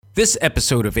This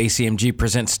episode of ACMG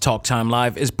Presents Talk Time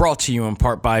Live is brought to you in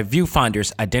part by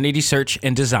Viewfinder's Identity Search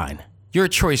and Design. Your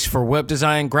choice for web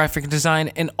design, graphic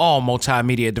design, and all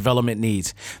multimedia development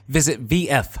needs. Visit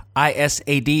VFISAD.com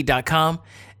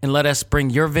and let us bring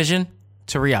your vision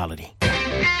to reality.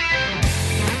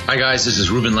 Hi guys, this is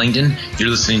Ruben Langdon. You're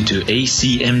listening to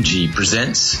ACMG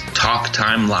Presents Talk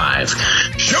Time Live.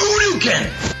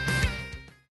 Shoryuken!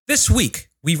 This week,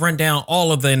 we run down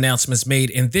all of the announcements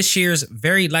made in this year's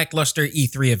very lackluster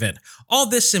E3 event. All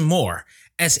this and more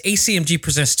as ACMG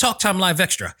presents Talk Time Live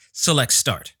Extra. Select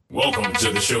Start. Welcome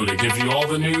to the show to give you all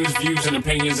the news, views, and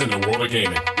opinions in the world of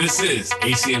gaming. This is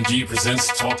ACMG presents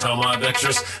Talk Time Live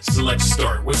Extras. Select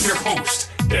Start with your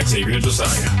host, Xavier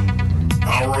Josiah.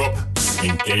 Power up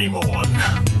and game on.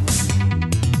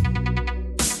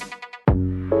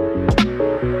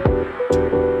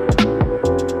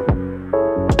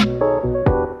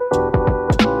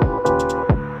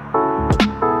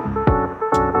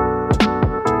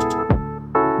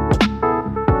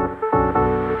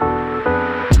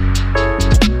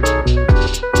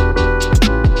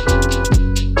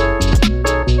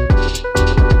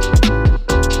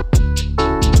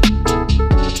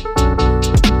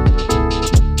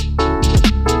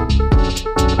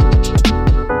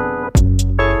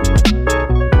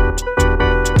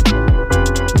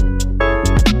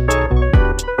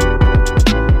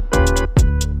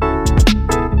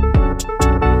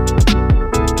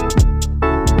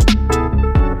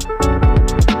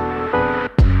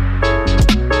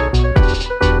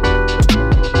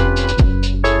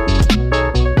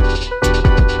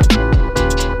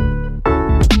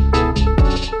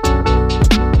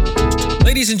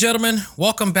 Gentlemen,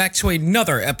 welcome back to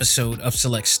another episode of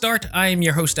Select Start. I am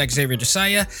your host, Xavier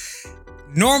Josiah.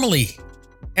 Normally,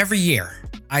 every year,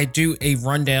 I do a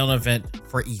rundown event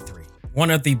for E3,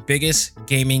 one of the biggest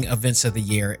gaming events of the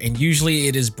year, and usually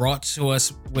it is brought to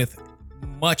us with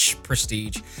much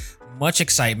prestige, much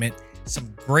excitement,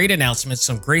 some great announcements,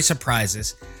 some great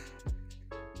surprises.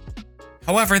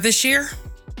 However, this year,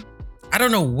 I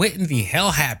don't know what in the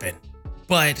hell happened,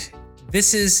 but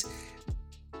this is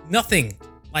nothing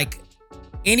like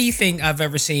anything I've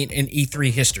ever seen in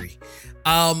E3 history.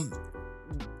 I'm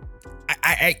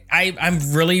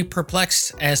really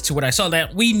perplexed as to what I saw.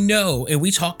 That we know, and we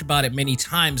talked about it many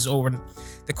times over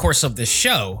the course of this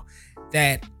show,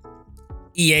 that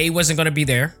EA wasn't going to be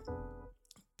there.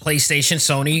 PlayStation,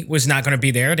 Sony was not going to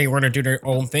be there. They were going to do their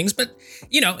own things. But,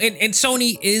 you know, and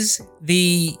Sony is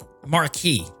the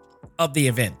marquee of the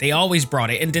event. They always brought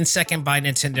it. And then second by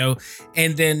Nintendo,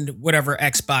 and then whatever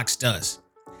Xbox does.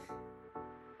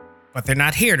 But they're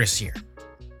not here this year.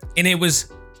 And it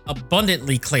was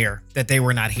abundantly clear that they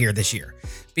were not here this year,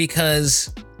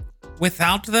 because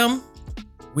without them,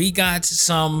 we got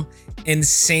some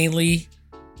insanely,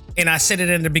 and I said it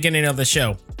in the beginning of the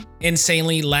show,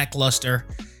 insanely lackluster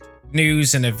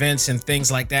news and events and things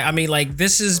like that. I mean, like,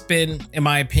 this has been, in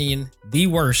my opinion, the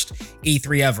worst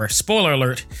E3 ever. Spoiler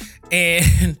alert.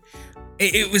 And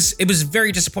it was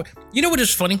very disappointing. You know what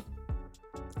is funny?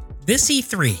 This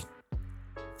E3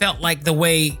 felt like the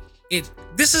way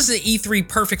this is the E3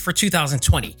 perfect for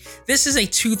 2020. This is a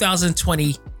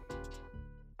 2020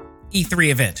 E3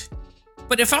 event.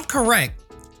 But if I'm correct,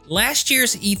 last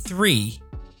year's E3,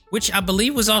 which I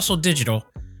believe was also digital,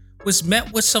 was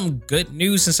met with some good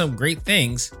news and some great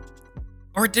things.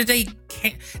 Or did they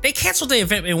canceled the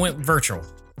event and went virtual?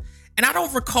 And I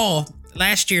don't recall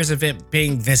last year's event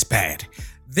being this bad.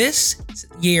 This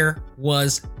year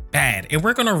was bad, and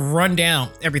we're gonna run down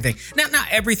everything. Now, not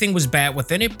everything was bad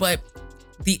within it, but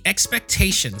the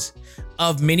expectations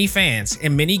of many fans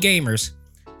and many gamers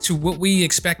to what we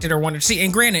expected or wanted to see.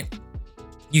 And granted,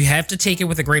 you have to take it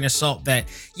with a grain of salt that,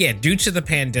 yeah, due to the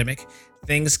pandemic,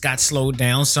 things got slowed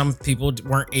down. Some people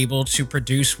weren't able to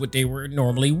produce what they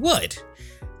normally would,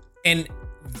 and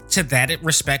to that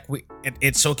respect,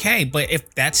 it's okay. But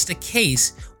if that's the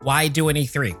case, why do an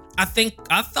E3?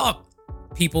 I thought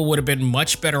people would have been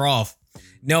much better off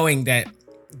knowing that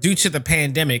due to the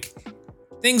pandemic,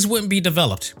 things wouldn't be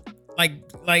developed.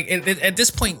 Like at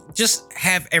this point, just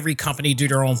have every company do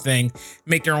their own thing,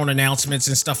 make their own announcements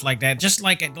and stuff like that, just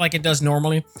like it does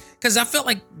normally. Because I felt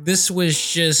like this was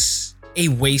just a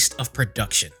waste of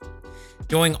production.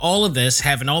 Doing all of this,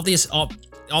 having all this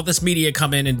media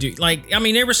come in and do, like, I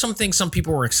mean, there were some things some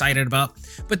people were excited about,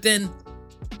 but then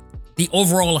the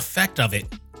overall effect of it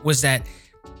was that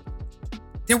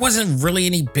there wasn't really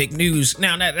any big news.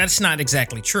 Now, that's not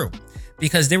exactly true,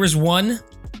 because there was one,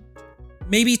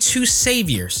 maybe two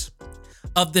saviors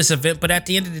of this event, but at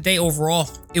the end of the day, overall,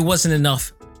 it wasn't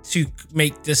enough to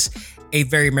make this a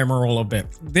very memorable event.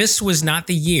 This was not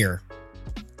the year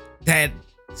that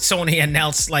Sony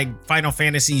announced like Final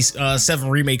Fantasy 7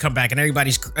 Remake come back, and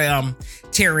everybody's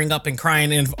tearing up and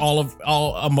crying and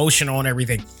all emotional and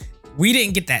everything. We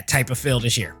didn't get that type of feel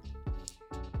this year.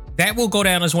 That will go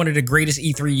down as one of the greatest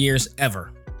E3 years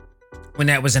ever. When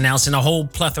that was announced, and a whole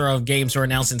plethora of games were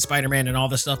announced, and Spider-Man and all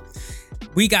this stuff,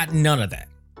 we got none of that.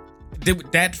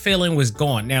 That feeling was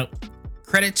gone. Now,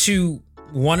 credit to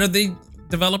one of the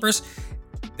developers,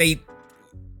 they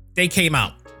came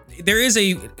out. There is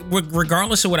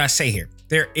regardless of what I say here,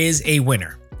 there is a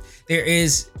winner. There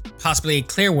is possibly a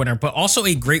clear winner, but also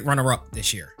a great runner-up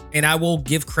this year. And I will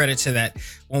give credit to that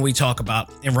when we talk about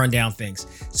and run down things.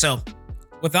 So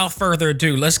without further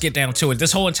ado, let's get down to it.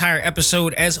 This whole entire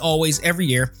episode, as always, every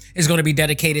year, is going to be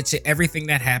dedicated to everything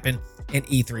that happened in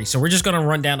E3. So we're just going to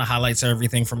run down the highlights of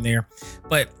everything from there.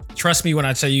 But trust me when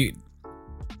I tell you,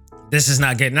 this is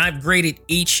not good. And I've graded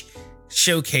each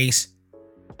showcase,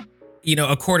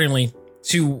 accordingly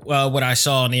to what I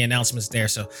saw in the announcements there.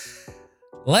 So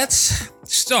let's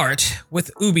start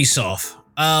with Ubisoft.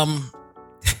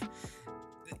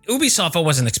 Ubisoft, I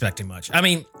wasn't expecting much. I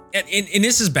mean, and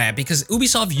this is bad because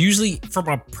Ubisoft usually, from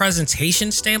a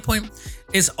presentation standpoint,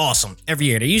 is awesome every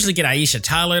year. They usually get Aisha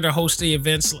Tyler to host the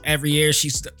events every year.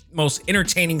 She's the most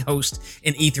entertaining host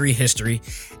in E3 history,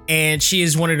 and she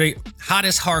is one of the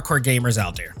hottest hardcore gamers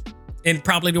out there, and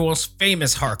probably the most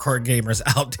famous hardcore gamers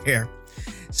out there.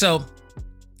 So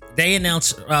they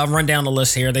announced, run down the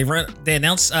list here. They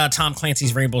announced Tom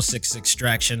Clancy's Rainbow Six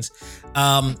Extractions,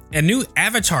 a new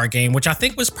Avatar game, which I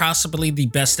think was possibly the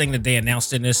best thing that they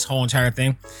announced in this whole entire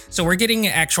thing. So we're getting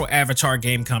an actual Avatar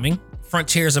game coming.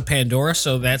 Frontiers of Pandora,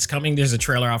 so that's coming. There's a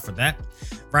trailer out for that.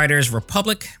 Riders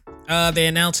Republic, they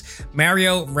announced.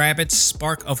 Mario Rabbids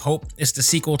Spark of Hope is the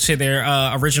sequel to their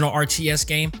original RTS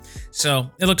game. So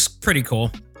it looks pretty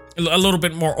cool. A little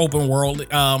bit more open world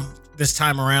this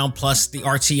time around, plus the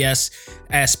RTS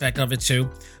aspect of it too.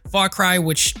 Far Cry,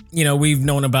 which we've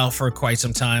known about for quite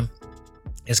some time,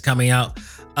 is coming out.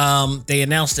 They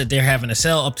announced that they're having a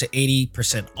sale up to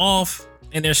 80% off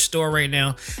in their store right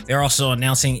now. They're also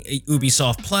announcing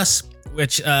Ubisoft Plus,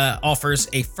 which offers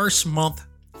a first month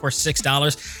for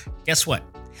 $6. Guess what?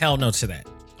 Hell no to that.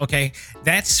 Okay,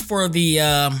 that's for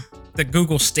the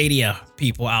Google Stadia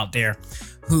people out there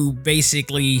who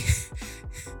basically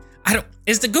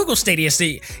is the Google Stadia.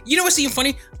 You know what's even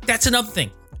funny? That's another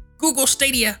thing. Google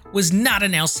Stadia was not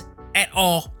announced at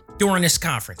all during this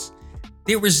conference.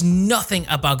 There was nothing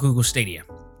about Google Stadia.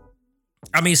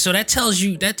 I mean, so that tells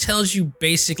you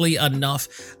basically enough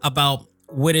about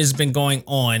what has been going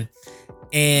on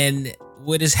and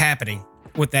what is happening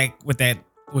with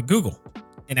Google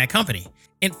and that company.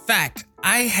 In fact,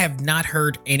 I have not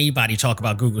heard anybody talk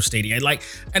about Google Stadia.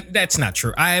 And that's not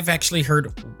true. I have actually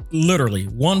heard literally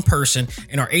one person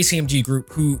in our ACMG group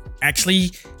who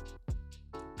actually,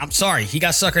 I'm sorry, he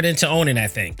got suckered into owning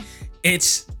that thing.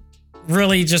 It's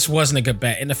really just wasn't a good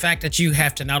bet. And the fact that you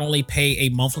have to not only pay a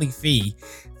monthly fee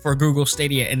for Google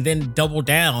Stadia and then double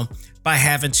down by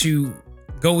having to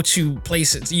go to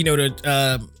places,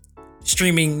 to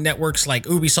streaming networks like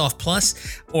Ubisoft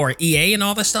Plus or EA and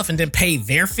all that stuff, and then pay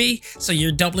their fee. So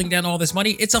you're doubling down all this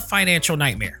money. It's a financial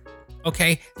nightmare.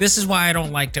 Okay. This is why I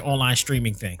don't like the online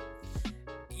streaming thing.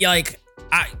 Like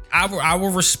I will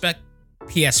respect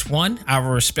PS1. I will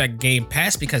respect Game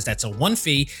Pass because that's a one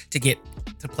fee to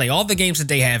play all the games that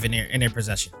they have in their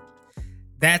possession.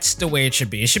 That's the way it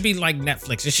should be. It should be like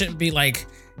Netflix. It shouldn't be like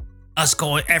us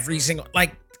going every single,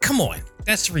 come on.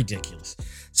 That's ridiculous.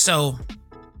 So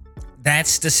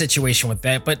that's the situation with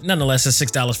that. But nonetheless, it's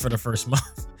 $6 for the first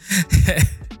month.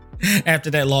 After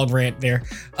that long rant there.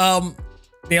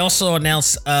 They also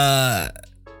announced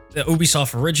the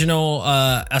Ubisoft original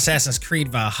Assassin's Creed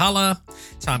Valhalla,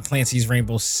 Tom Clancy's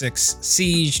Rainbow Six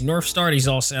Siege, North Star. These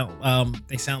all sound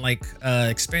they sound like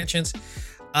expansions.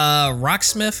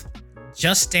 Rocksmith,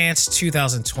 Just Dance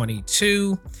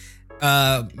 2022,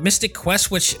 Mystic Quest,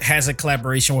 which has a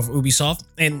collaboration with Ubisoft,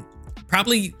 and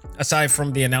probably aside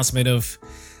from the announcement of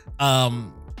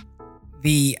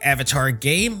the Avatar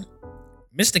game,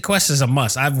 Mystic Quest is a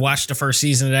must. I've watched the first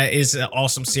season of that. It's an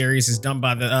awesome series. It's done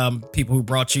by the people who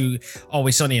brought you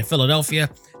Always Sunny in Philadelphia.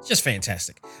 It's just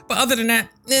fantastic. But other than that,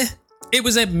 it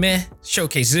was a meh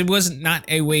showcase. It was not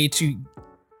a way to,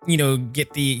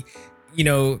 get the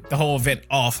whole event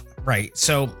off right.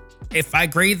 So if I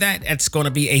grade that, it's going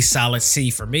to be a solid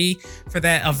C for me for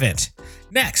that event.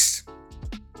 Next,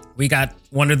 we got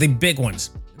one of the big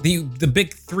ones, the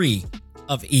big three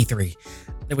of E3,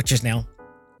 which is now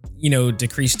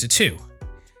decreased to 2.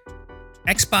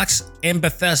 Xbox and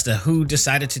Bethesda, who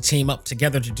decided to team up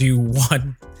together to do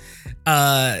one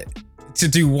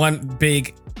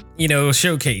big,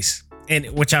 showcase. and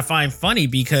which I find funny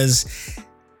because,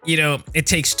 it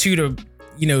takes two to,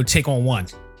 take on one.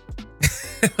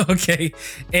 Okay.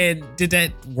 And did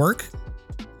that work?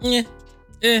 Yeah.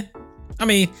 I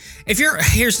mean, if you're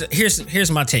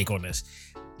here's my take on this.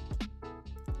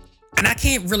 And I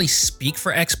can't really speak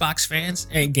for Xbox fans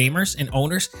and gamers and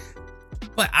owners,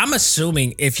 but I'm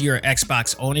assuming if you're an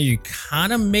Xbox owner, you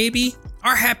kind of maybe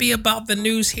are happy about the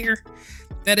news here.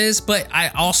 That is, but I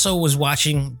also was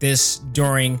watching this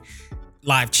during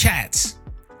live chats,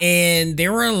 and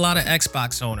there were a lot of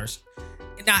Xbox owners.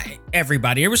 Not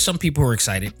everybody. There were some people who were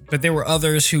excited, but there were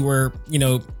others who were,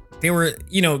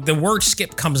 the word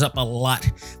skip comes up a lot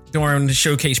during the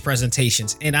showcase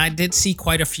presentations. And I did see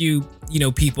quite a few,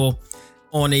 people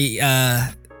on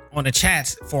the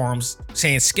chat forums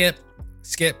saying skip,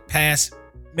 pass,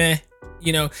 meh.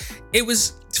 It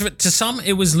was to some,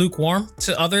 it was lukewarm.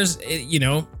 To others,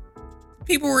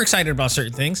 people were excited about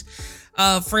certain things.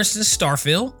 For instance,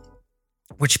 Starfield,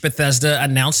 which Bethesda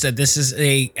announced that this is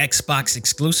a Xbox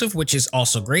exclusive, which is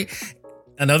also great.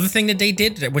 Another thing that they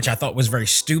did, which I thought was very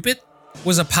stupid,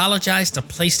 was apologize to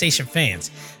PlayStation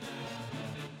fans.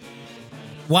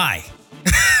 Why?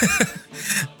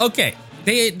 Okay,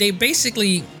 they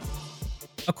basically,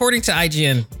 according to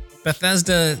IGN,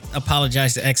 Bethesda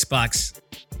apologized to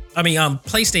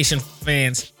PlayStation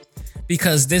fans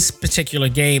because this particular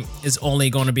game is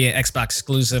only going to be an Xbox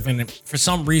exclusive, and for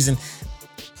some reason,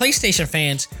 PlayStation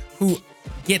fans who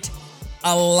get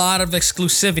a lot of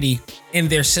exclusivity in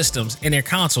their systems, in their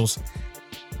consoles,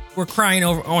 were crying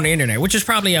over on the internet, which is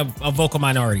probably a vocal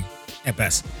minority at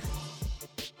best.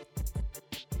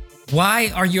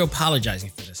 Why are you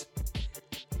apologizing for this?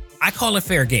 I call it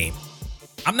fair game.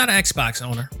 I'm not an Xbox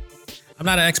owner. I'm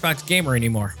not an Xbox gamer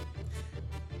anymore.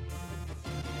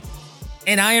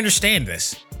 And I understand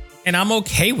this. And I'm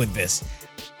okay with this.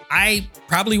 I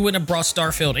probably wouldn't have brought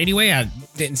Starfield anyway. I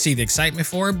didn't see the excitement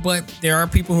for it, but there are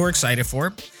people who are excited for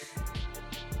it.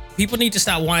 People need to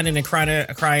stop whining and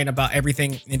crying about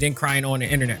everything and then crying on the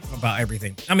internet about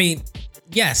everything. I mean,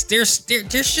 yes, there's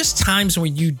just times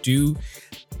when you do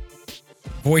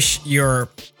voice your,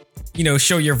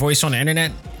 show your voice on the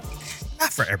internet.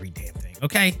 Not for every damn thing,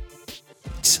 okay?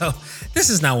 So this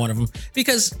is not one of them,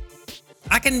 because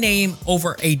I can name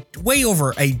way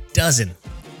over a dozen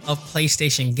of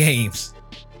PlayStation games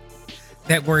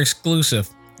that were exclusive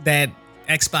that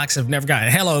Xbox have never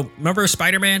gotten. Hello, remember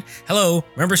Spider-Man? Hello,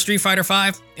 remember Street Fighter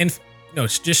 5? And no,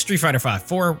 it's just Street Fighter 5.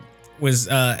 4 was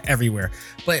everywhere,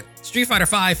 but Street Fighter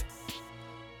 5,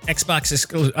 Xbox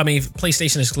exclusive. I mean,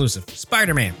 PlayStation exclusive.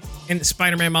 Spider-Man and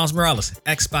Spider-Man Miles Morales,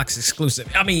 Xbox exclusive.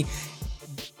 I mean,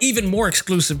 even more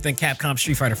exclusive than Capcom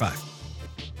Street Fighter 5.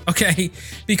 Okay,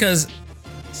 because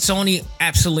Sony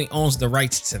absolutely owns the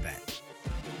rights to that.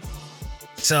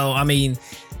 So, I mean,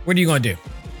 what are you going to do?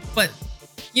 But,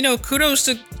 kudos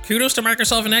to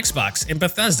Microsoft and Xbox and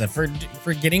Bethesda for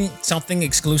getting something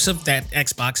exclusive that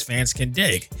Xbox fans can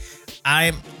dig.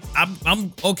 I'm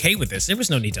okay with this. There was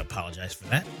no need to apologize for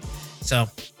that. So,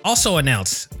 also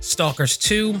announced Stalkers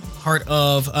 2, Heart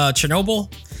of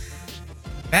Chernobyl,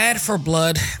 Bad for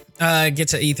Blood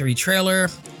gets an E3 trailer.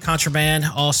 Contraband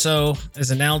also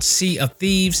is announced. Sea of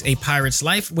Thieves, A Pirate's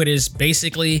Life, which is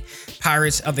basically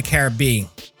Pirates of the Caribbean.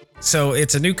 So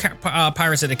it's a new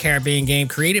Pirates of the Caribbean game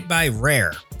created by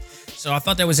Rare. So I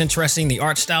thought that was interesting. The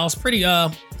art style is pretty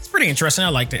interesting. I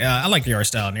like the art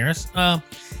style in there.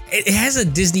 It has a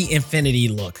Disney Infinity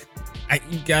look.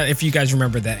 If you guys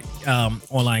remember that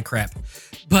online crap,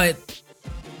 but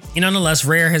nonetheless,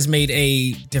 Rare has made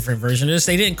a different version of this.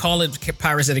 They didn't call it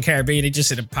Pirates of the Caribbean. They just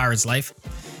said A Pirate's Life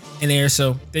in there.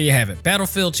 So there you have it.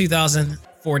 Battlefield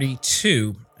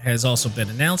 2042 has also been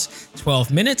announced.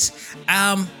 12 minutes.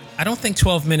 I don't think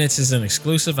 12 minutes is an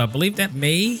exclusive. I believe that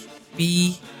may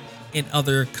be in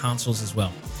other consoles as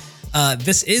well.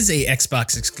 This is a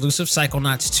Xbox exclusive,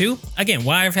 Psychonauts 2. Again,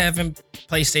 why have having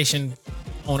PlayStation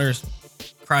owners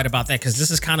cried about that? Because this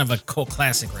is kind of a cult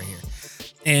classic right here.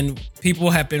 And people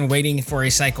have been waiting for a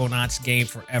Psychonauts game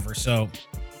forever. So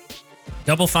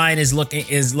Double Fine is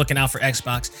looking out for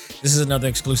Xbox. This is another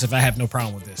exclusive. I have no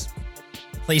problem with this.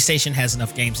 PlayStation has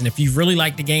enough games. And if you really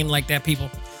like the game like that, people,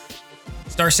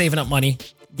 start saving up money,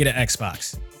 get an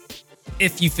Xbox.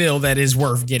 If you feel that is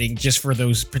worth getting just for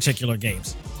those particular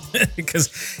games.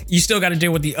 Because you still got to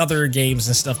deal with the other games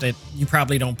and stuff that you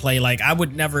probably don't play. Like, I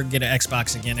would never get an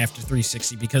Xbox again after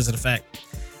 360 because of the fact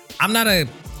I'm not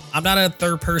a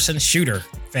third-person shooter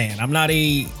fan. I'm not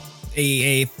a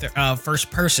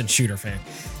first-person shooter fan,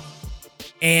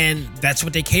 and that's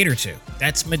what they cater to.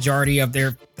 That's majority of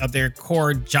their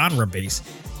core genre base,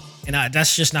 and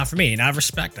that's just not for me. And I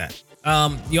respect that.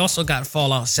 You also got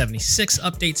Fallout 76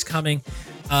 updates coming,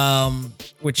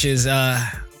 which is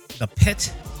The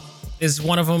Pit is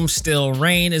one of them. Still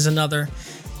Rain is another.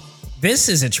 This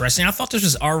is interesting. I thought this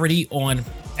was already on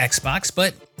Xbox,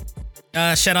 but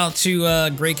shout out to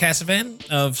Greg Casavan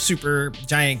of Super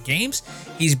Giant Games.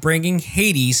 He's bringing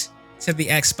Hades to the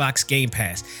Xbox Game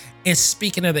Pass. And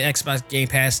speaking of the Xbox Game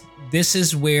Pass, this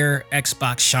is where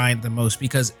Xbox shined the most,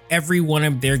 because every one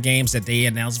of their games that they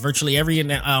announced, virtually every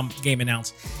game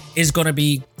announced, is going to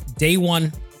be day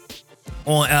one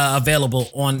on available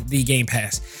on the Game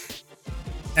Pass.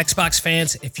 Xbox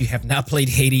fans, if you have not played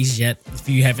Hades yet, if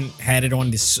you haven't had it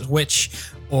on the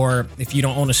Switch, or if you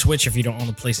don't own a Switch, if you don't own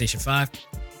a PlayStation 5,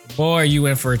 boy, are you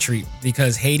in for a treat,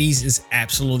 because Hades is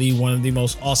absolutely one of the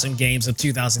most awesome games of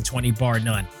 2020, bar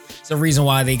none. It's the reason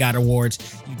why they got awards.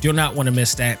 You do not want to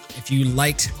miss that. If you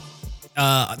liked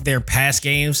their past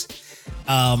games,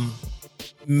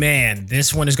 man,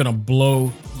 this one is going to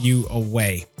blow you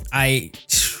away.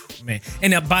 Man.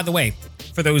 And by the way,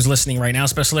 for those listening right now,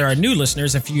 especially our new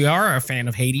listeners, if you are a fan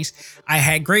of Hades, I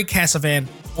had Greg Casavan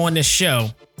on this show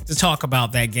to talk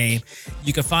about that game.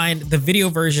 You can find the video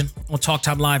version on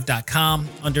TalkTimeLive.com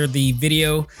under the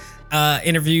video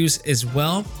interviews as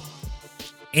well,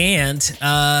 and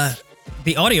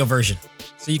the audio version.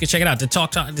 So you can check it out. The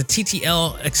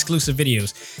TTL exclusive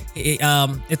videos.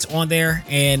 It's on there,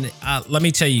 and let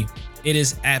me tell you, it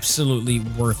is absolutely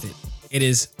worth it. It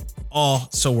is all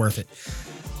so worth it.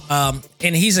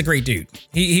 And he's a great dude.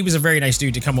 He was a very nice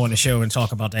dude to come on the show and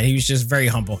talk about that. He was just very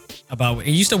humble about it.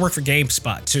 He used to work for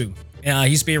GameSpot too. He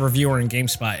used to be a reviewer in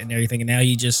GameSpot and everything. And now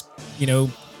he just,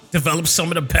 develops some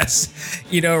of the best,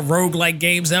 roguelike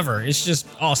games ever. It's just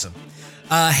awesome.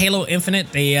 Halo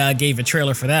Infinite, they gave a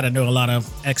trailer for that. I know a lot of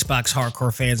Xbox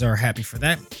hardcore fans are happy for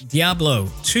that. Diablo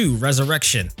 2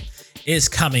 Resurrection is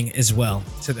coming as well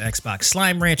to the Xbox.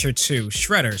 Slime Rancher 2,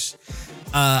 Shredders,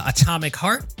 Atomic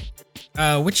Heart,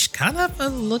 which kind of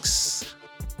looks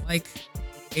like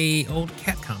a old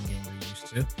Capcom game we're used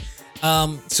to.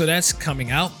 So that's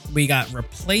coming out. We got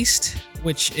Replaced,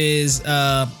 which is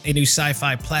a new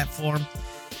sci-fi platform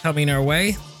coming our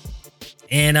way.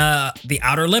 And The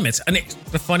Outer Limits. And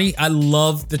I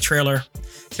love the trailer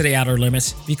to The Outer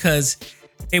Limits because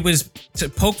it was to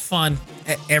poke fun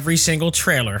at every single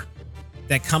trailer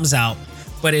that comes out,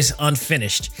 but is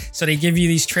unfinished. So they give you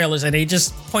these trailers and they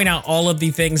just point out all of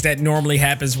the things that normally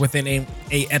happens within a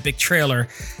epic trailer.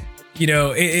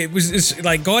 It's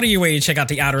like, go out of your way to check out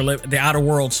the Outer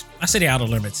Worlds. I say The Outer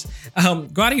Limits.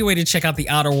 Go out of your way to check out the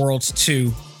Outer Worlds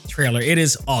 2 trailer. It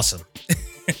is awesome.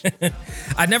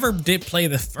 I never did play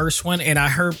the first one, and I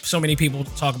heard so many people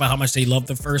talk about how much they love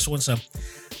the first one. So,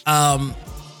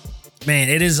 man,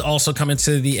 it is also coming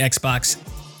to the Xbox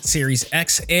Series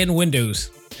X and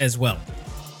Windows as well.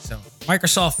 So,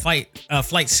 Microsoft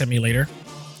Flight Simulator.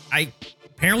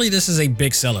 Apparently this is a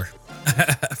big seller,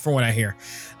 from what I hear.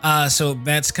 So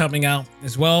that's coming out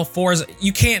as well. Forza,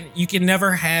 you can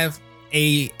never have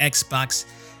a Xbox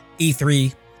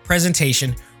E3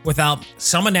 presentation without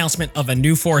some announcement of a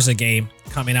new Forza game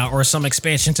coming out or some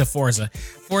expansion to Forza.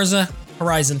 Forza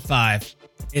Horizon 5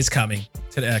 is coming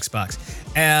to the Xbox,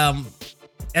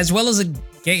 as well as a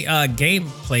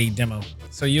gameplay demo.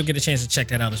 So you'll get a chance to check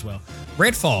that out as well.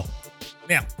 Redfall.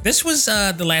 Yeah, this was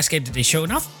the last game that they showed,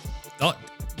 and I thought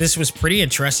this was pretty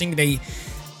interesting. They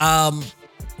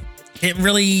didn't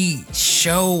really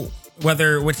show what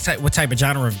type of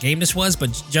genre of game this was,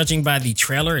 but judging by the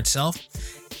trailer itself,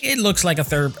 it looks like a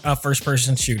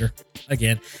first-person shooter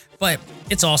again. But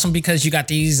it's awesome because you got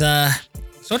these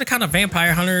sort of kind of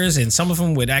vampire hunters, and some of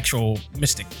them with actual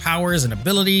mystic powers and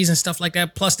abilities and stuff like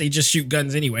that. Plus, they just shoot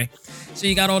guns anyway. So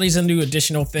you got all these new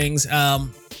additional things.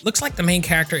 Looks like the main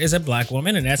character is a black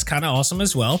woman, and that's kind of awesome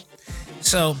as well.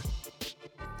 So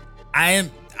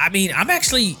I'm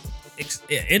actually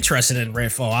interested in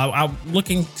Redfall. I'm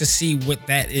looking to see what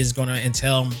that is going to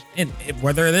entail and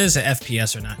whether it is an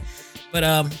FPS or not.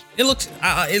 But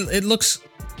it looks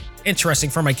interesting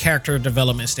from a character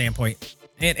development standpoint,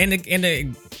 and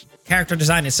the character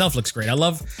design itself looks great. I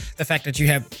love the fact that you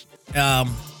have a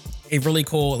really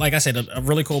cool, like I said, a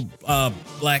really cool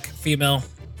black female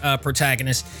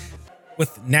protagonist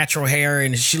with natural hair,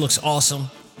 and she looks awesome,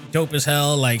 dope as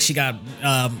hell. Like she got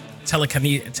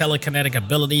telekinetic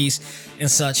abilities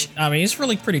and such. I mean, it's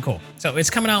really pretty cool. So it's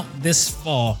coming out this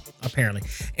fall apparently,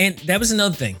 and that was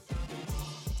another thing.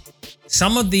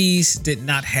 Some of these did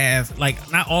not have,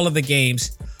 not all of the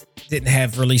games didn't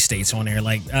have release dates on there.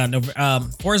 Like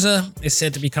Forza is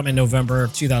said to be coming November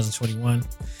of 2021.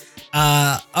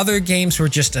 Other games were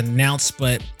just announced,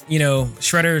 but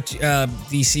Shredder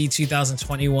DC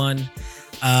 2021,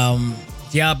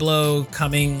 Diablo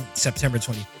coming September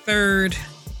 23rd.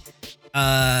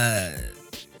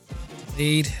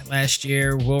 Delayed last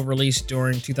year, will release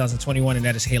during 2021, and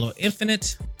that is Halo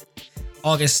Infinite.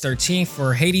 August 13th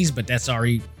for Hades, but that's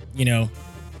already, been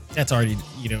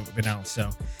out. So,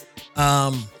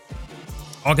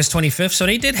 August 25th. So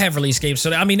they did have release games.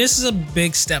 So, I mean, this is a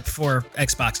big step for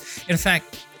Xbox. In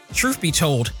fact, truth be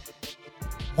told,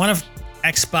 one of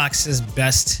Xbox's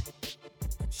best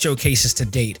showcases to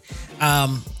date. I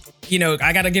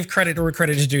got to give credit where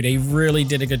credit is due. They really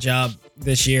did a good job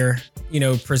this year,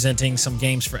 presenting some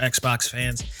games for Xbox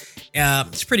fans.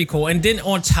 It's pretty cool. And then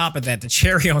on top of that, the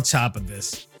cherry on top of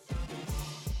this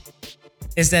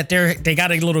is that they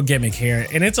got a little gimmick here,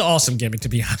 and it's an awesome gimmick, to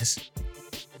be honest.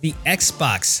 The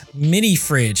Xbox mini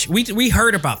fridge. We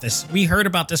heard about this. We heard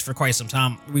about this for quite some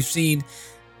time. We've seen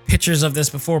pictures of this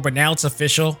before, but now it's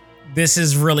official. This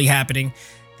is really happening.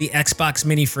 The Xbox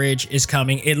mini fridge is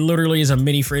coming. It literally is a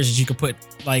mini fridge that you could put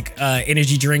like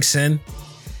energy drinks in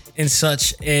and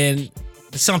such. And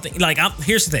something like,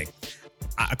 here's the thing.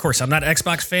 Of course, I'm not an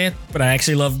Xbox fan, but I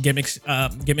actually love gimmick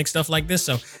stuff like this.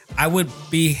 So I would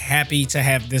be happy to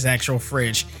have this actual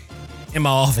fridge in my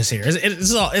office here.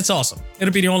 It's awesome.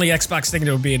 It'll be the only Xbox thing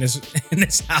that will be in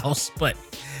this house, but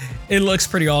it looks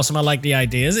pretty awesome. I like the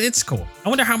idea. It's cool. I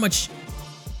wonder how much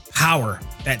power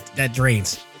that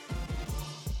drains.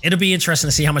 It'll be interesting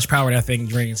to see how much power that thing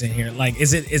drains in here. Like,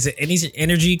 is it any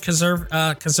energy conserved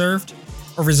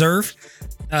or reserved?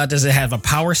 Does it have a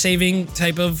power saving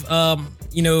type of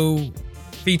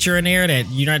feature in there that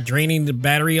you're not draining the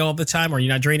battery all the time, or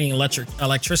you're not draining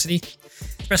electricity,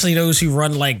 especially those who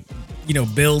run like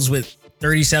builds with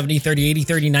 3070, 3080,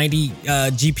 3090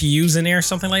 GPUs in there,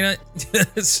 something like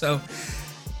that. So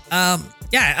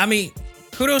yeah, I mean,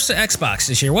 kudos to Xbox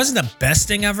this year. It wasn't the best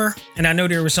thing ever, and I know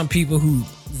there were some people who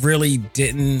really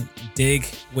didn't dig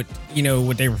what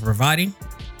they were providing.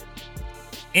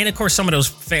 And of course, some of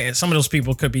those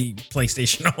people could be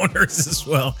PlayStation owners as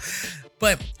well.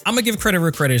 But I'm gonna give credit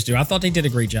where credit is due. I thought they did a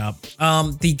great job.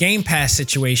 The Game Pass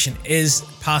situation is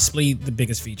possibly the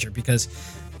biggest feature, because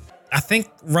I think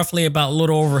roughly about a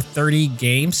little over 30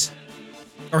 games,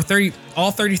 or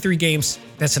 33 games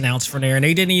that's announced for there, and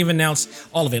they didn't even announce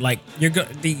all of it. Like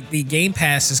the Game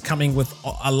Pass is coming with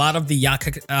a lot of the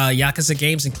Yakuza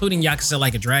games, including Yakuza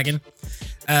Like a Dragon,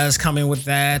 is coming with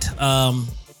that.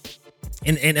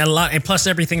 And a lot, and plus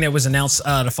everything that was announced,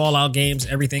 the Fallout games,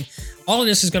 everything. All of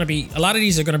this is going to be, a lot of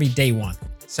these are going to be day one.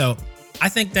 So I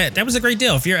think that was a great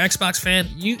deal. If you're an Xbox fan,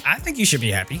 I think you should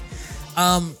be happy.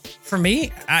 For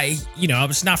me,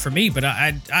 it's not for me, but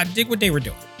I dig what they were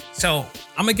doing. So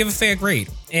I'm gonna give a fair grade,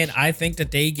 and I think that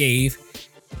they gave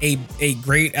a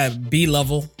great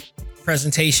B-level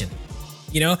presentation.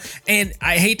 And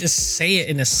I hate to say it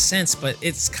in a sense, but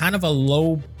it's kind of a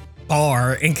low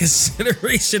bar in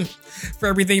consideration for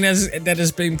everything that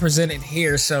is being presented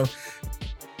here. So,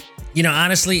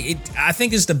 honestly, I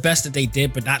think it's the best that they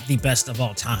did, but not the best of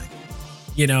all time.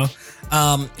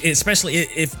 Especially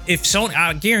if Sony,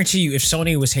 I guarantee you, if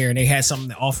Sony was here and they had something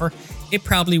to offer, it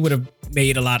probably would have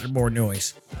made a lot more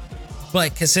noise.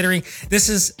 But considering this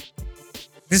is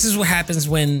what happens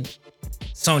when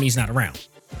Sony's not around.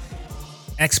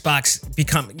 Xbox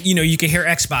you can hear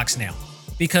Xbox now,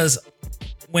 because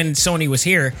when Sony was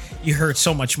here, you heard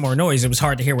so much more noise. It was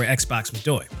hard to hear what Xbox was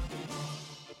doing.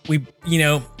 We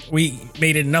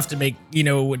made it enough to make,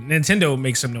 Nintendo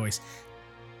make some noise.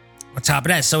 On top of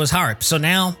that, so is hard. So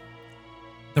now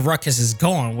the ruckus is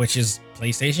gone, which is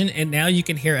PlayStation, and now you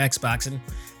can hear Xbox, and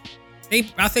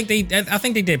I think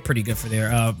they did pretty good for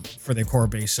their core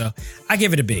base. So I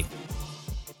give it a B.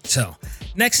 So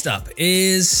next up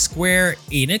is Square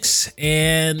Enix,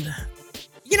 and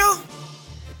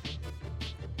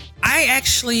I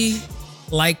actually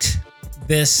liked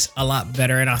this a lot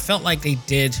better, and I felt like they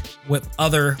did what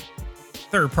other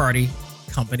third-party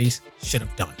companies should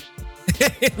have done.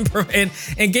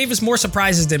 and gave us more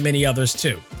surprises than many others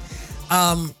too.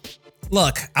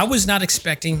 Look, I was not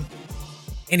expecting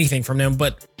anything from them,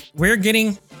 but we're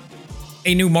getting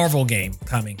a new Marvel game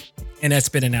coming, and that's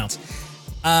been announced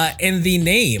in the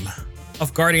name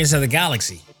of Guardians of the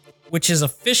Galaxy, which is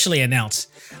officially announced,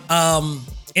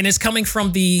 and it's coming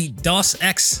from the Deus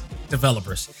Ex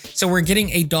developers. So we're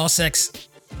getting a Deus Ex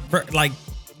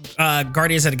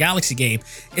Guardians of the Galaxy game.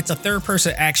 It's a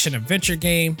third-person action adventure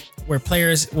game where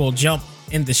players will jump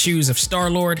in the shoes of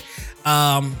Star-Lord.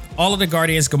 All of the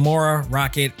Guardians, Gamora,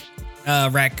 Rocket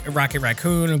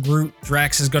Raccoon, Groot,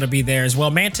 Drax is going to be there as well.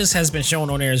 Mantis has been shown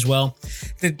on there as well.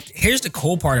 Here's the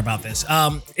cool part about this.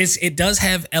 It does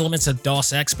have elements of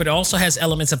Deus Ex, but it also has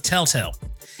elements of Telltale.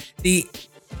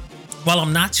 while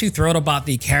I'm not too thrilled about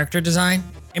the character design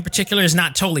in particular, it's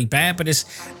not totally bad, but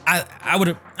I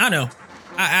don't know.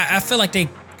 I feel like they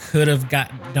could have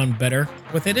done better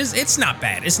with it. It's not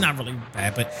bad. It's not really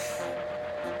bad, but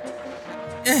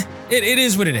it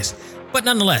is what it is. But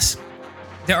nonetheless,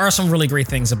 there are some really great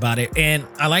things about it. And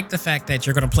I like the fact that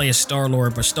you're going to play as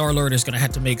Star-Lord, but Star-Lord is going to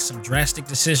have to make some drastic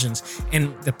decisions.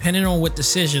 And depending on what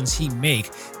decisions he make,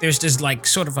 there's this like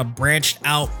sort of a branched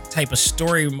out type of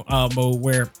story mode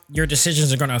where your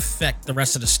decisions are going to affect the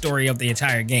rest of the story of the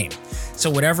entire game. So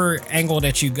whatever angle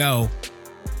that you go,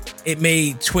 it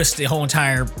may twist the whole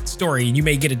entire story and you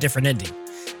may get a different ending,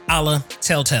 a la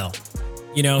Telltale.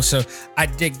 So I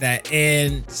dig that.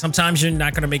 And sometimes you're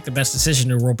not going to make the best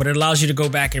decision in the world, but it allows you to go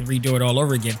back and redo it all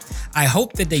over again. I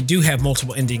hope that they do have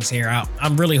multiple endings here.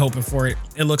 I'm really hoping for it.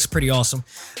 It looks pretty awesome.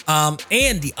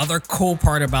 And the other cool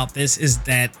part about this is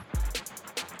that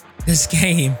this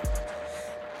game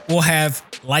will have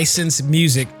licensed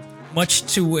music,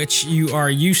 much to which you are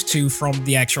used to from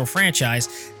the actual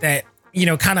franchise that,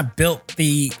 kind of built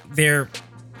their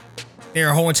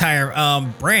whole entire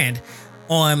brand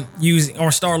on using or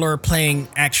Star-Lord playing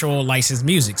actual licensed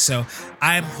music. So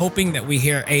I'm hoping that we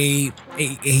hear an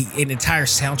entire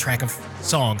soundtrack of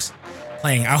songs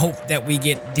playing. I hope that we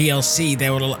get DLC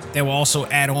that will also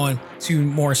add on to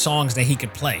more songs that he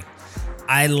could play.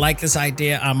 I like this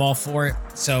idea. I'm all for it.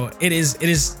 So it is.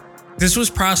 This was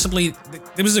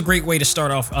a great way to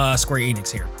start off Square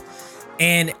Enix here.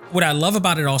 And what I love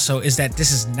about it also is that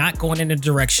this is not going in the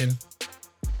direction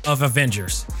of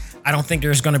Avengers. I don't think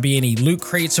there's going to be any loot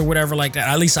crates or whatever like that.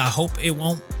 At least I hope it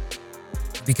won't,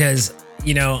 because,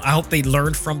 I hope they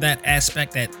learned from that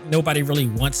aspect that nobody really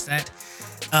wants that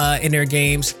in their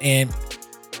games. And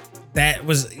that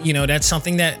was, that's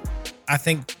something that I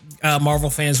think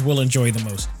Marvel fans will enjoy the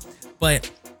most.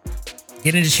 But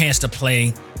getting a chance to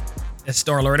play as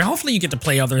Star-Lord, and hopefully you get to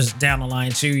play others down the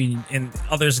line too, and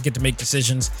others get to make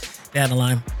decisions down the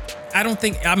line.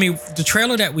 The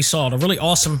trailer that we saw, the really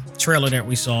awesome trailer that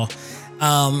we saw,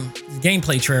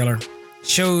 gameplay trailer,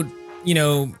 showed,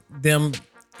 them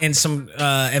in some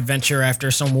adventure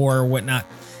after some war or whatnot.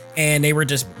 And they were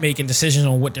just making decisions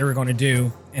on what they were going to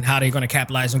do and how they're going to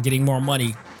capitalize on getting more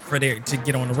money to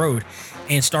get on the road.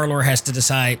 And Star-Lord has to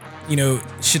decide,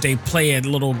 should they play a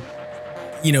little,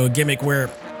 gimmick where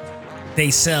they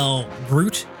sell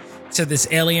Groot to this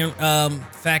alien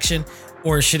faction,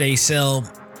 or should they sell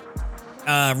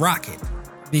Rocket?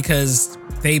 Because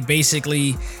they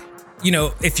basically,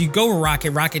 if you go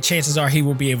with Rocket, chances are he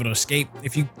will be able to escape.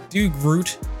 If you do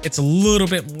Groot, it's a little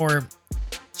bit more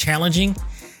challenging.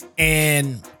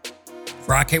 And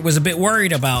Rocket was a bit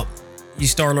worried about you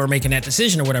Star-Lord making that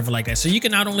decision or whatever like that. So you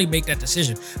can not only make that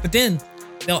decision, but then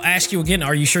they'll ask you again,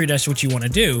 are you sure that's what you want to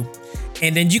do?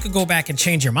 And then you could go back and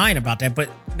change your mind about that, but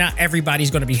not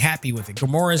everybody's going to be happy with it.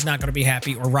 Gamora's not going to be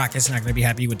happy, or Rocket's not going to be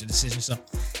happy with the decision. So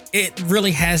it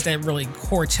really has that really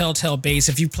core Telltale base.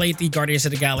 If you played the Guardians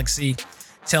of the Galaxy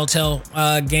Telltale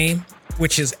game,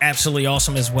 which is absolutely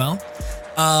awesome as well,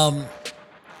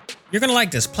 you're going to like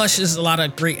this. Plus, there's a lot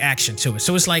of great action to it.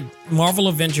 So it's like Marvel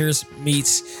Avengers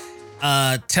meets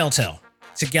Telltale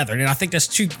together. And I think that's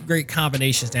two great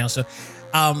combinations now. So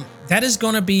that is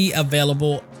going to be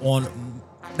available on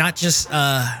not just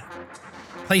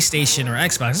PlayStation or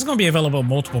Xbox. It's going to be available on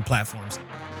multiple platforms.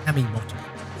 Multiple,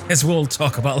 as we'll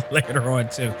talk about later on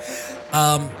too.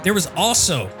 There was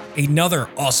also another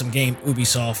awesome game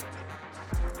Ubisoft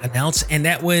announced, and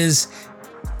that was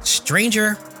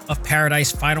Stranger of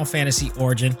Paradise Final Fantasy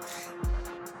Origin.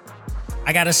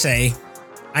 I gotta say,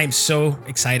 I am so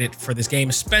excited for this game,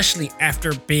 especially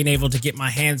after being able to get my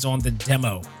hands on the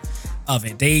demo of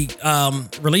it. They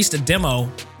released a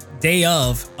demo day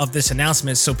of this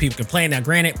announcement so people could play. Now,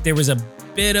 granted, there was a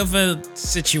bit of a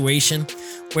situation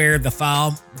where the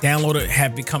file downloaded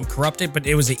had become corrupted, but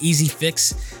it was an easy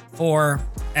fix for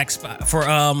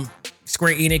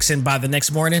Square Enix, and by the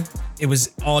next morning, it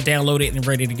was all downloaded and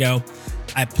ready to go.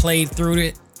 I played through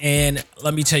it, and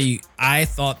let me tell you, I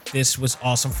thought this was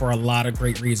awesome for a lot of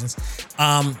great reasons.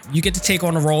 You get to take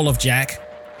on the role of Jack,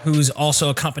 who's also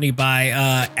accompanied by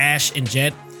Ash and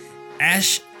Jed.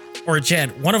 Ash or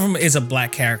Jed, one of them is a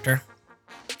black character.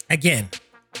 Again,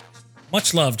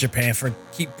 much love, Japan, for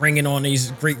keep bringing on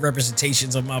these great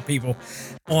representations of my people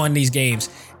on these games.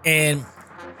 And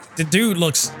the dude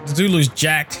looks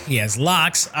jacked. He has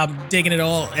locks. I'm digging it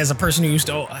all. As a person who used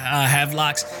to have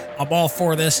locks, I'm all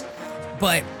for this.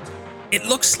 But it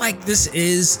looks like this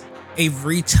is a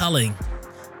retelling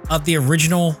of the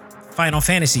original Final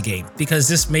Fantasy game, because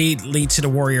this may lead to the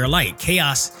Warrior Light.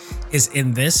 Chaos is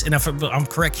in this, and if I'm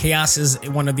correct, Chaos is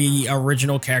one of the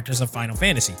original characters of Final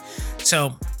Fantasy.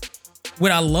 So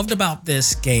what I loved about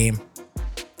this game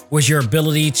was your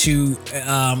ability to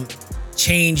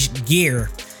change gear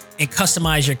and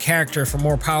customize your character for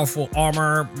more powerful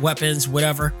armor, weapons,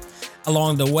 whatever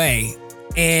along the way.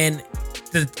 And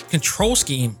the control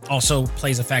scheme also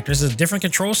plays a factor. This is a different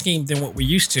control scheme than what we're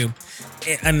used to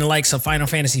in the likes of Final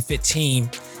Fantasy 15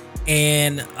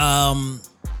 and Final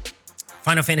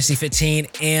Fantasy 15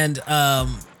 and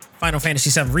Final Fantasy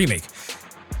 7 Remake.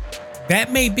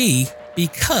 That may be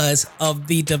because of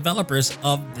the developers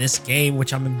of this game,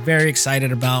 which I'm very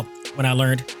excited about when I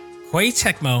learned Koei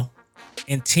Tecmo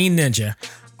and Team Ninja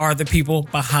are the people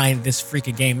behind this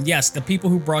freaking game. Yes, the people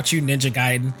who brought you Ninja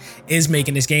Gaiden is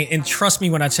making this game. And trust me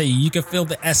when I tell you, you can feel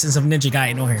the essence of Ninja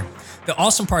Gaiden on here. The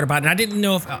awesome part about it, and I didn't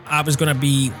know if I was going to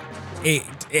be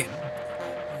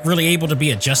really able to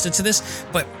be adjusted to this,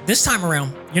 but this time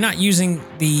around, you're not using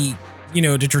the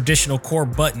traditional core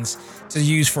buttons to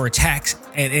use for attacks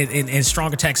and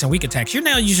strong attacks and weak attacks. You're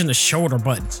now using the shoulder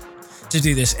buttons to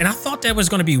do this. And I thought that was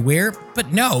going to be weird,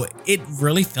 but no, it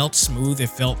really felt smooth. It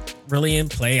felt really in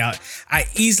play. I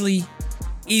easily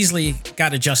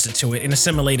got adjusted to it and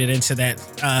assimilated into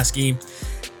that scheme.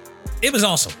 It was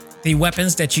awesome. The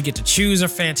weapons that you get to choose are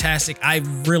fantastic. I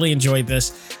really enjoyed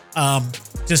this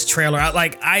trailer.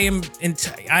 I am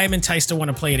enticed to want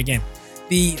to play it again.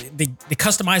 The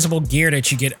customizable gear that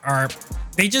you get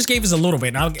they just gave us a little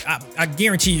bit. And I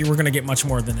guarantee you we're going to get much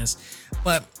more than this.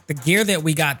 But the gear that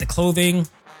we got, the clothing,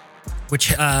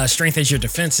 which strengthens your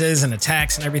defenses and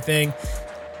attacks and everything,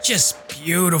 just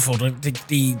beautiful.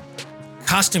 The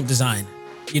costume design,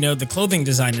 the clothing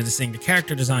design of this thing, the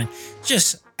character design,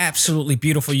 just absolutely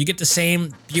beautiful. You get the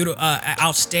same beautiful,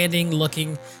 outstanding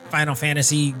looking Final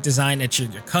Fantasy design that you're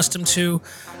accustomed to.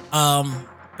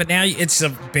 But now it's a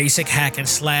basic hack and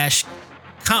slash,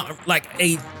 like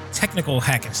a technical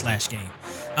hack and slash game.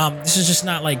 This is just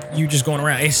not like you just going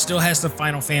around. It still has the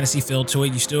Final Fantasy feel to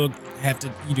it. You still have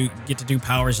to get to do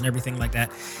powers and everything like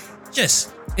that. It's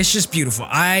just beautiful.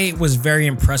 I was very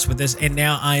impressed with this, and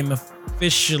now I'm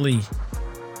officially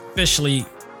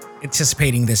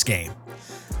anticipating this game.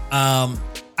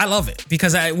 I love it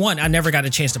because I never got a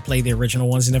chance to play the original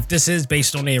ones, and if this is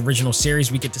based on the original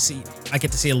series, I get to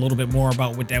see a little bit more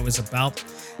about what that was about.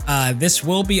 This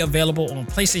will be available on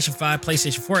PlayStation 5,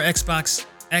 PlayStation 4, Xbox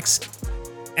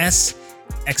XS,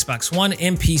 Xbox One,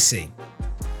 and PC,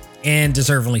 and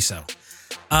deservingly so.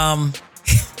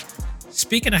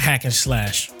 Speaking of hack and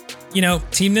slash,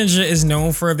 Team Ninja is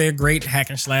known for their great hack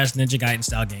and slash Ninja Gaiden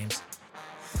style games.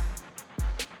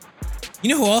 You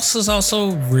know who else is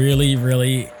also really,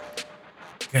 really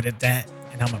good at that,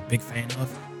 and I'm a big fan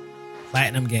of?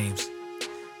 Platinum Games.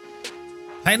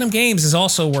 Platinum Games is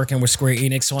also working with Square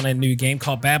Enix on a new game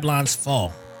called Babylon's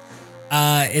Fall.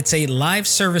 It's a live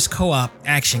service co-op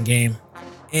action game,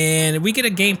 and we get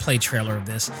a gameplay trailer of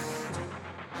this.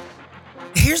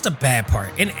 Here's the bad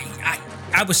part, and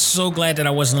I was so glad that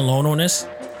I wasn't alone on this.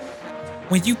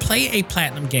 When you play a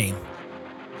Platinum game,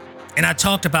 and I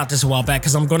talked about this a while back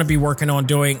because I'm going to be working on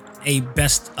doing a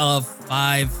best of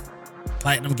 5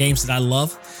 Platinum games that I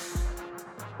love.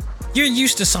 You're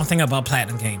used to something about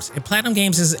Platinum Games. And Platinum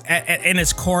Games is, in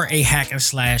its core, a hack and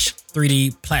slash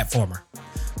 3D platformer.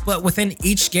 But within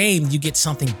each game, you get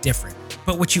something different.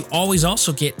 But what you always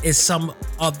also get is some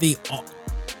of the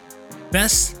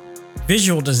best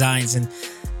visual designs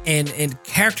and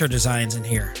character designs in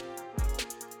here.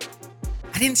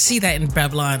 I didn't see that in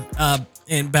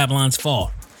Babylon's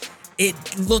Fall.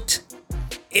 It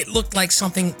looked like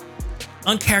something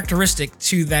uncharacteristic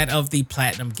to that of the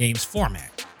Platinum Games format.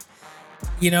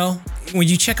 When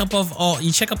you check up all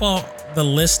the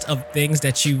list of things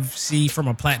that you see from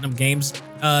a Platinum Games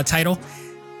title,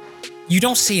 you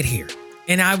don't see it here.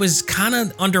 And I was kind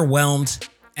of underwhelmed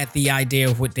at the idea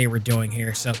of what they were doing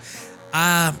here. So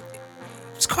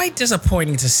it's quite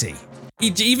disappointing to see,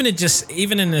 even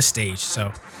in this stage.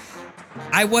 So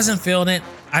I wasn't feeling it.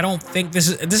 I don't think this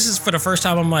is for the first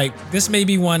time. I'm like, this may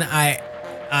be one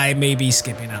I may be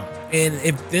skipping out. And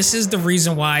if this is the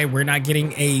reason why we're not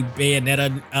getting a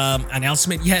Bayonetta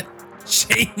announcement yet,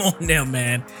 shame on them,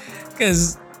 man.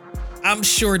 Because I'm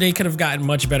sure they could have gotten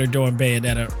much better doing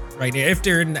Bayonetta right there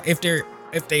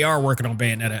if they are working on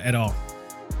Bayonetta at all.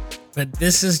 But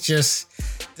this was just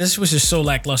so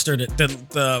lackluster.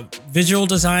 The visual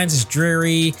designs is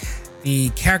dreary.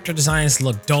 The character designs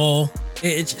look dull.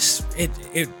 This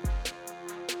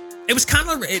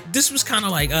was kind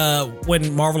of like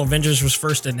when Marvel Avengers was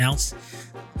first announced,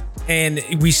 and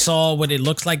we saw what it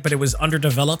looks like, but it was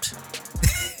underdeveloped.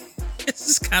 This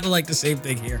is kind of like the same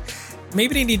thing here.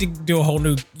 Maybe they need to do a whole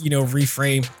new,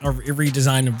 reframe or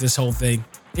redesign of this whole thing.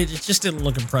 It just didn't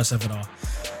look impressive at all.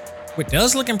 What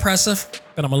does look impressive,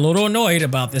 but I'm a little annoyed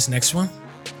about this next one.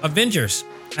 Avengers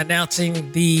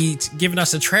giving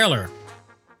us a trailer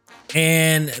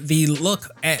and the look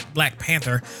at Black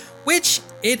Panther, which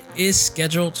it is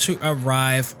scheduled to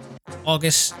arrive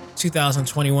August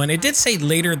 2021. It did say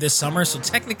later this summer, so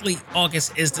technically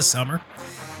August is the summer.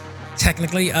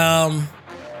 Technically, which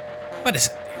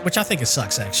I think it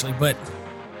sucks actually, but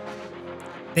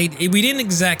we didn't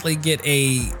exactly get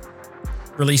a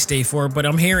release date for it, but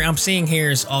I'm seeing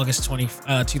here is August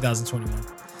 2021.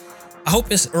 I hope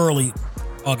it's early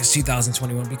August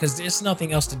 2021 because there's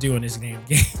nothing else to do in this game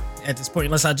at this point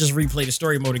unless I just replay the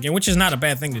story mode again, which is not a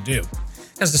bad thing to do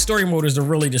because the story mode is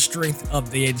really the strength of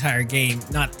the entire game,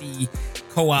 not the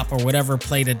co-op or whatever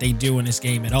play that they do in this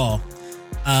game at all.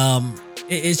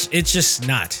 It's just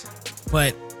not,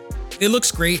 but it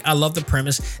looks great. I love the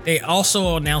premise. They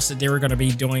also announced that they were going to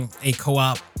be doing a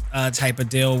co-op type of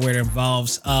deal where it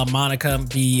involves Monica,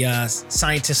 the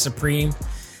Scientist Supreme,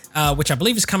 which I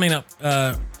believe is coming up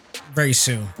very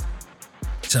soon.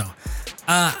 So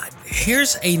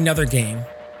here's another game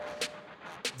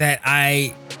that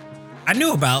I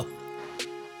knew about,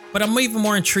 but I'm even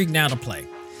more intrigued now to play.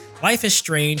 Life is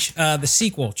Strange, the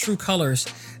sequel, True Colors.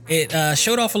 It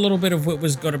showed off a little bit of what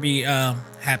was going to be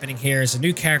happening here. It's a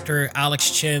new character,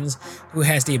 Alex Chins, who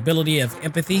has the ability of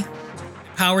empathy.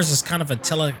 Powers is kind of a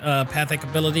telepathic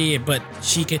ability, but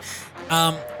she can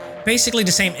basically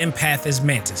the same empath as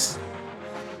Mantis.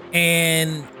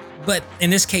 But in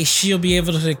this case, she'll be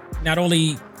able to not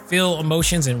only feel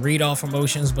emotions and read off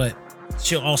emotions, but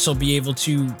she'll also be able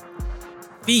to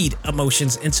feed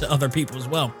emotions into other people as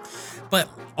well. But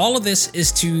all of this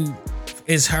is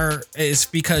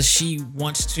because she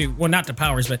wants to, well, not the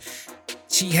powers, but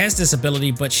she has this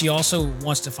ability, but she also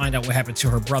wants to find out what happened to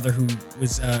her brother who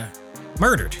was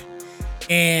murdered.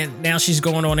 And now she's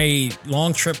going on a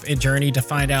long trip and journey to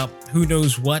find out who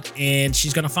knows what, and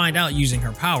she's going to find out using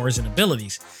her powers and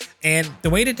abilities. And the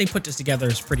way that they put this together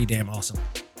is pretty damn awesome.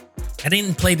 I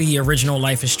didn't play the original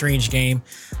Life is Strange game,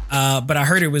 but I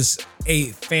heard it was a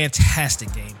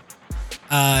fantastic game.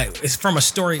 It's from a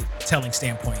storytelling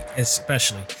standpoint,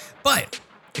 especially. But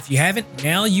if you haven't,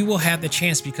 now you will have the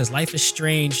chance because Life is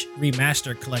Strange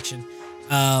Remastered Collection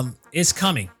is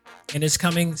coming. And it's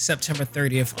coming September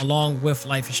 30th, along with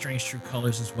Life is Strange True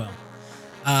Colors as well.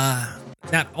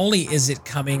 Not only is it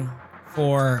coming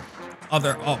for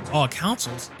all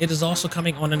consoles, it is also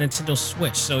coming on a Nintendo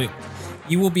Switch. So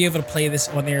you will be able to play this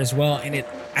on there as well. And it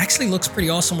actually looks pretty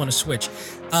awesome on a Switch.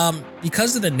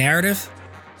 Because of the narrative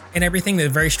and everything, the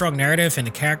very strong narrative and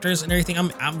the characters and everything,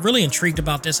 I'm really intrigued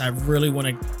about this. I really want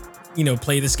to,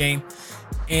 play this game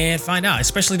and find out,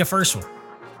 especially the first one.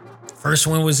 First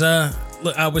one was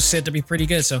said to be pretty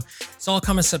good, so it's all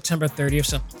coming September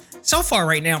 30th. So far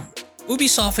right now,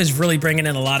 Ubisoft is really bringing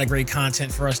in a lot of great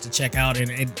content for us to check out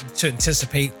and to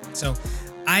anticipate. So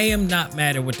I am not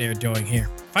mad at what they're doing here.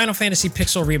 Final Fantasy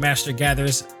Pixel Remaster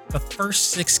gathers the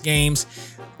first 6 games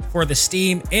for the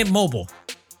Steam and mobile.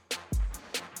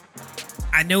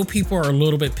 I know people are a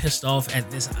little bit pissed off at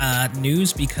this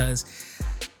news because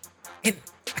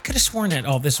I could have sworn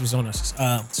that this was on a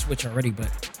Switch already,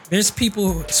 but there's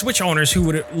Switch owners who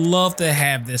would love to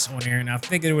have this on there, and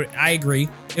I agree.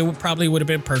 It would have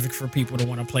been perfect for people to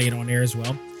want to play it on there as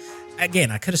well.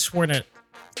 Again, I could have sworn that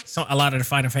a lot of the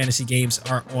Final Fantasy games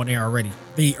are on there already,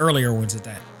 the earlier ones at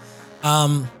that.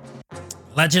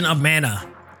 Legend of Mana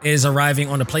is arriving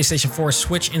on the PlayStation 4,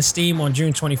 Switch, and Steam on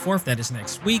June 24th. That is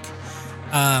next week.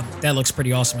 That looks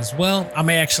pretty awesome as well. I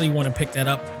may actually want to pick that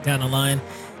up down the line.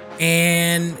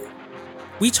 And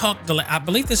we talked, I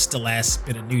believe this is the last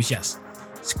bit of news. Yes.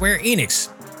 Square Enix.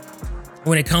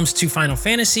 When it comes to Final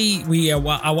Fantasy, a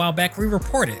while back, we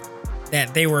reported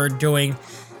that they were doing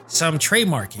some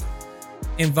trademarking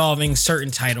involving certain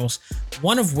titles,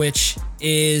 one of which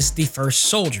is The First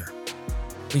Soldier.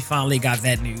 We finally got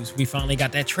that news. We finally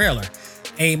got that trailer.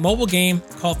 A mobile game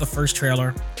called The First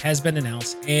Trailer has been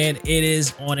announced, and it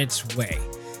is on its way.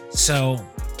 So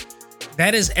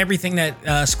that is everything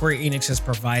that Square Enix has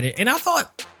provided. And I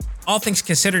thought, all things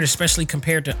considered, especially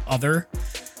compared to other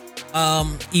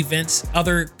events,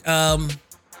 other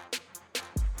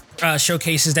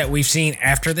showcases that we've seen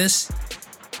after this,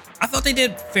 I thought they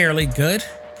did fairly good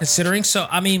considering. So,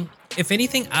 I mean, if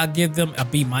anything, I'll give them a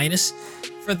B-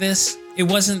 for this. It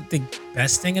wasn't the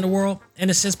best thing in the world in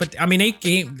a sense, but I mean, they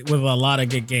came with a lot of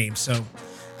good games. So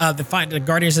the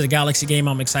Guardians of the Galaxy game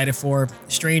I'm excited for.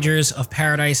 Strangers of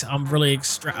Paradise, I'm really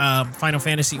Final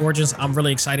Fantasy Origins, I'm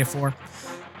really excited for.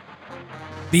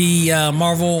 The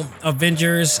Marvel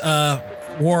Avengers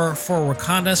War for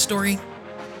Wakanda story,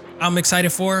 I'm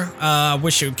excited for. I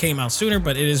wish it came out sooner,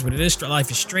 but it is what it is.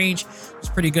 Life is Strange. It's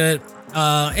pretty good.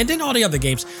 And then all the other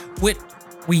games. What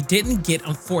we didn't get,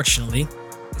 unfortunately,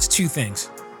 is two things.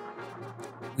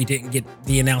 We didn't get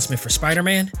the announcement for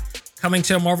Spider-Man coming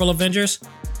to Marvel Avengers.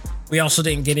 We also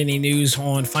didn't get any news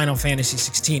on Final Fantasy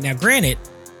 16. Now, granted,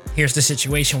 here's the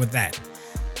situation with that.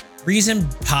 Reason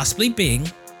possibly being,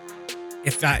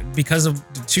 because of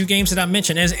the two games that I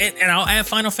mentioned, and I'll add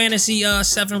Final Fantasy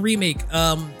 7 Remake,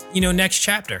 next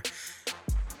chapter.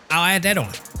 I'll add that on.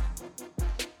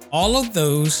 All of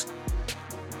those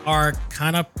are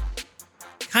kind of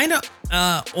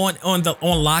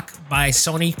on lock by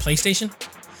Sony PlayStation.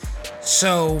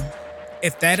 So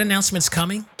if that announcement's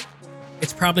coming,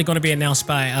 it's probably going to be announced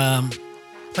by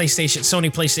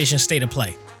Sony PlayStation State of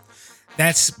Play.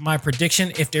 That's my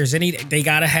prediction. If there's any, they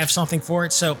gotta have something for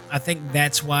it. So I think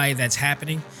that's why that's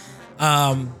happening.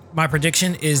 My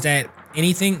prediction is that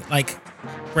anything like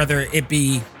whether it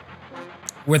be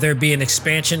an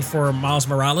expansion for Miles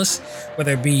Morales,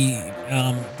 whether it be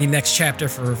the next chapter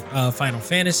for Final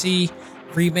Fantasy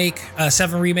Remake,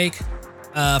 7 Remake,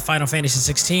 Final Fantasy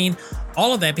 16,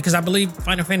 all of that, because I believe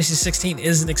Final Fantasy 16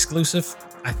 is an exclusive,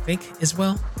 I think, as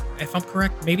well, if I'm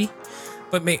correct, maybe.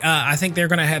 But I think they're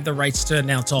going to have the rights to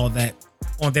announce all of that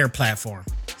on their platform.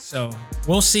 So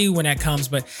we'll see when that comes.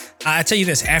 But I tell you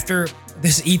this, after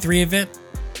this E3 event,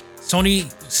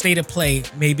 Sony State of Play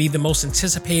may be the most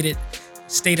anticipated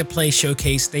State of Play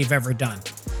showcase they've ever done.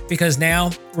 Because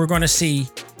now we're going to see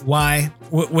why,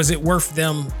 was it worth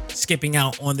them skipping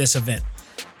out on this event?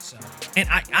 So, and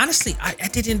I honestly,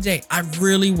 at the end of the day, I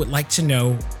really would like to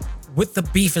know what the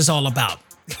beef is all about.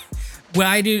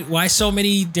 Why so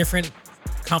many different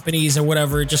companies or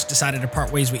whatever just decided to part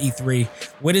ways with E3?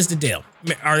 What is the deal?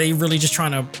 Are they really just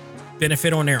trying to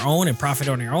benefit on their own and profit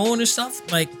on their own and stuff?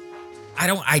 Like,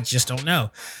 I just don't know.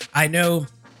 I know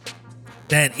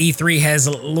that E3 has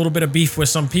a little bit of beef with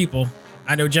some people.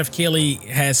 I know Jeff Keighley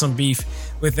has some beef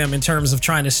with them in terms of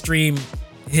trying to stream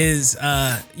his,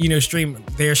 stream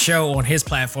their show on his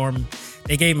platform.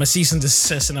 They gave him a cease and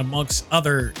desist, and amongst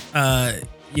other,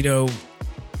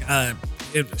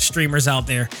 streamers out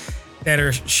there that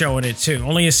are showing it too.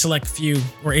 Only a select few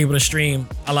were able to stream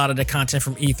a lot of the content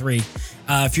from E3.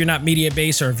 If you're not media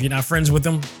based or if you're not friends with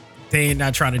them, they're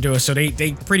not trying to do it. So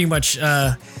they pretty much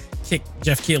kicked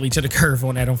Jeff Keighley to the curve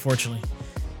on that, unfortunately.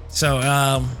 So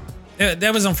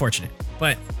that was unfortunate.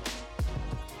 But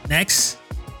next,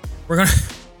 we're gonna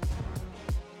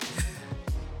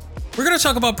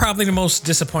talk about probably the most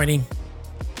disappointing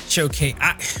showcase.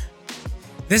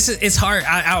 It's hard.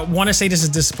 I want to say this is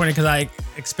disappointing because I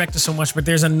expected so much, but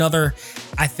there's another,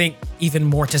 I think, even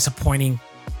more disappointing.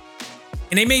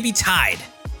 And they may be tied.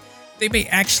 They may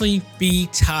actually be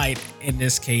tied in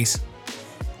this case.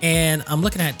 And I'm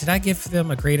looking at, did I give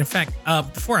them a grade? In fact,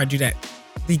 before I do that,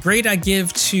 the grade I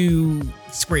give to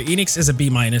Square Enix is a B-.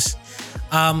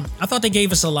 I thought they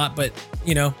gave us a lot, but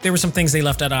there were some things they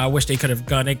left out. I wish they could have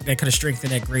gone. They could have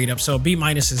strengthened that grade up. So B-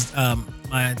 is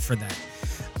mine for that.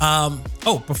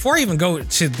 Before I even go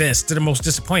to the most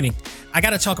disappointing, I got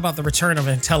to talk about the return of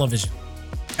Intellivision.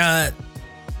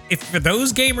 If for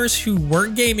those gamers who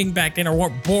weren't gaming back then or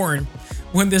weren't born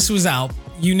when this was out,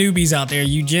 you newbies out there,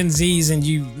 you Gen Zs and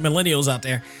you millennials out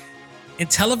there,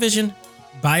 Intellivision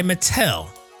by Mattel,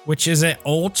 which is an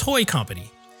old toy company,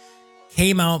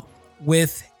 came out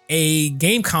with a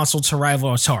game console to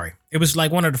rival Atari. It was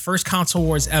like one of the first console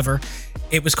wars ever.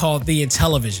 It was called the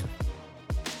Intellivision.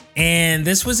 And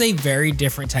this was a very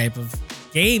different type of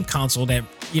game console that,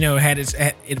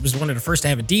 it was one of the first to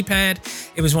have a D-pad.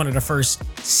 It was one of the first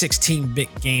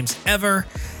 16-bit games ever.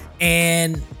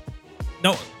 And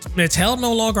no, Mattel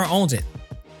no longer owns it.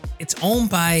 It's owned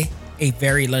by a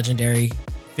very legendary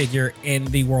figure in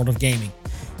the world of gaming.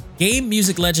 Game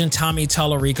music legend Tommy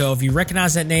Tallarico. If you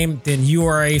recognize that name, then you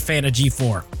are a fan of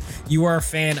G4. You are a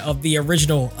fan of the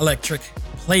original Electric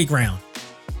Playground.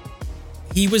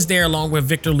 He was there along with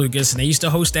Victor Lucas, and they used to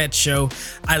host that show.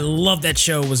 I love that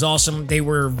show. It was awesome. They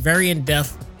were very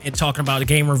in-depth in talking about the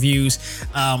game reviews.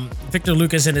 Victor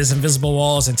Lucas and his Invisible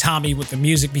Walls, and Tommy with the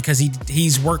music, because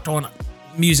he's worked on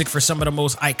music for some of the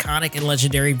most iconic and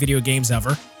legendary video games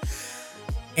ever.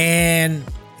 And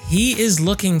he is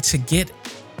looking to get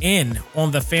in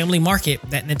on the family market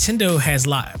that Nintendo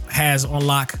has on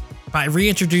lock by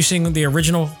reintroducing the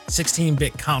original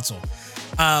 16-bit console.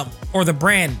 Or the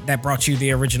brand that brought you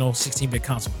the original 16-bit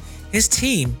console. His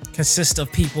team consists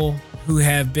of people who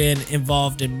have been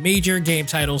involved in major game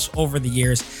titles over the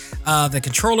years. The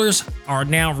controllers are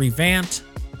now revamped.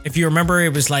 If you remember,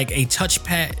 it was like a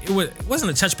touchpad. It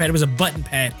wasn't a touchpad, it was a button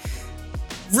pad.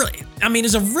 really, I mean,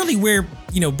 it's a really weird,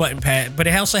 button pad, but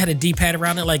it also had a D-pad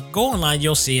around it. Like, go online,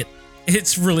 you'll see it.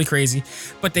 It's really crazy.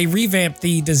 But they revamped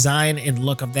the design and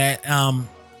look of that.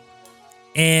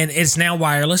 And it's now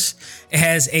wireless. It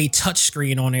has a touch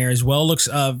screen on there as well. Looks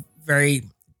very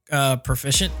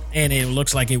proficient, and it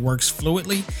looks like it works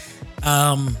fluidly.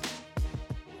 And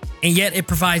yet it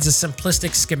provides a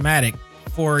simplistic schematic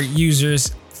for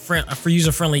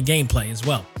user-friendly gameplay as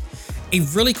well. A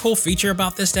really cool feature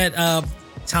about this that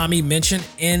Tommy mentioned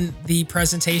in the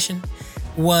presentation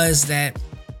was that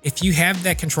if you have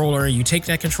that controller, you take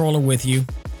that controller with you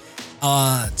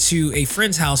to a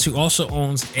friend's house who also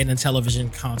owns an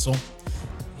Intellivision console,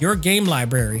 your game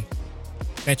library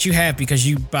that you have, because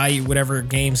you buy whatever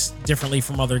games differently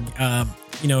from other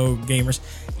gamers,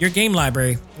 your game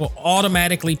library will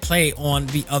automatically play on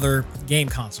the other game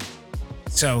console.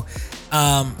 So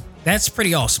that's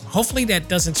pretty awesome. Hopefully that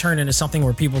doesn't turn into something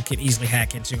where people can easily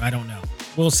hack into. I don't know.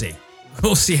 We'll see.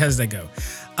 We'll see as they go.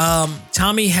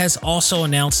 Tommy has also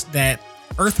announced that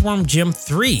Earthworm Jim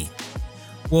 3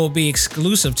 will be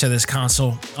exclusive to this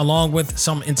console, along with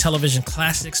some Intellivision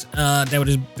classics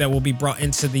that will be brought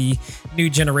into the new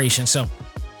generation. So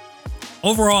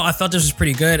overall, I thought this was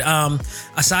pretty good.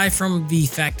 Aside from the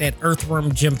fact that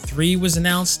Earthworm Jim 3 was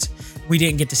announced, we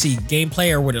didn't get to see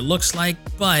gameplay or what it looks like,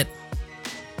 but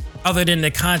other than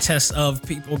the contest of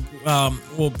people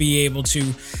will be able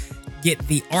to get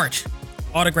the art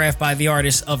autographed by the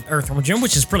artist of Earthworm Jim,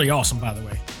 which is pretty awesome, by the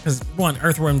way, because one,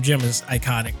 Earthworm Jim is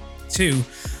iconic. Two,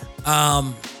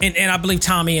 and I believe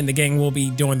Tommy and the gang will be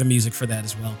doing the music for that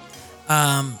as well.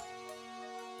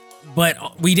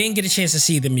 But we didn't get a chance to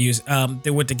see the music,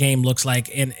 what the game looks like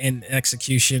in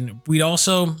execution. We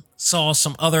also saw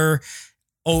some other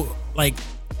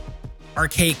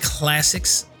arcade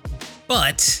classics,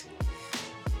 but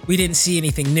we didn't see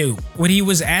anything new. What he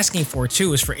was asking for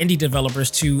too is for indie developers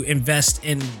to invest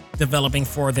in developing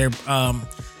for their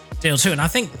Dale 2, and I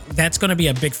think that's going to be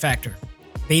a big factor.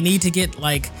 They need to get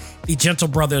like the Gentle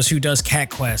Brothers who does Cat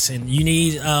Quest, and you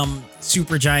need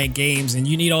Super Giant Games, and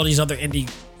you need all these other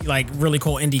indie, like really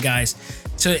cool indie guys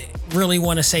to really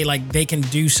want to say like they can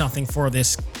do something for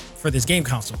this game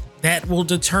console. That will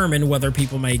determine whether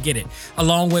people may get it,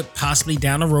 along with possibly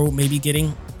down the road maybe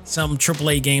getting some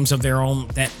AAA games of their own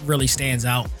that really stands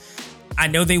out. I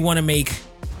know they want to make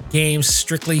games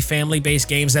strictly family-based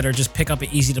games that are just pick up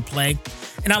and easy to play,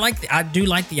 and I do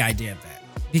like the idea of that.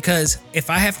 Because if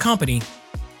I have company,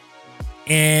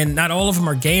 and not all of them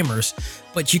are gamers,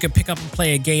 but you can pick up and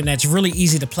play a game that's really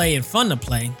easy to play and fun to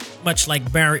play, much like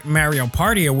Mario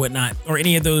Party or whatnot, or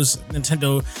any of those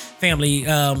Nintendo family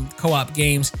co-op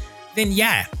games, then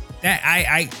yeah, that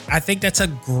I think that's a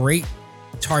great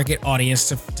target audience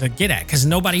to get at, because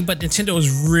nobody but Nintendo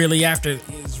is really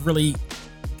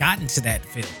gotten to that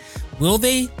field. Will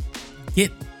they get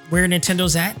where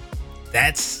Nintendo's at?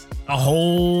 That's a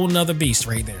whole nother beast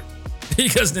right there,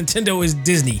 because Nintendo is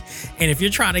Disney, and if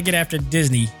you're trying to get after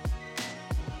Disney,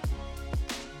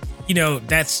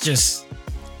 that's just,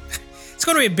 it's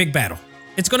going to be a big battle.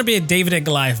 It's going to be a David and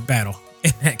Goliath battle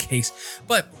in that case.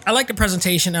 But I like the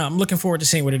presentation. I'm looking forward to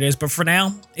seeing what it is, but for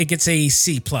now it gets a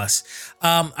C+.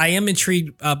 I am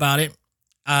intrigued about it.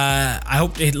 I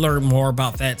hope they learn more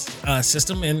about that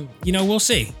system, and we'll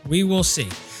see. We will see.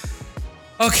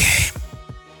 Okay.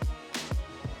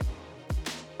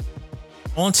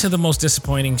 On to the most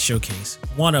disappointing showcase.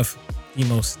 One of the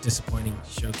most disappointing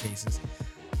showcases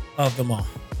of them all.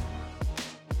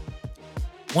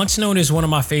 Once known as one of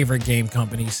my favorite game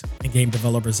companies and game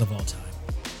developers of all time.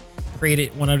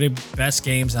 Created one of the best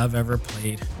games I've ever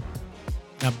played.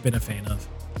 I've been a fan of.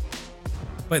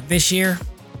 But this year,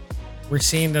 we're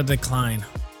seeing the decline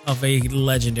of a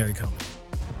legendary company.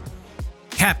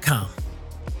 Capcom.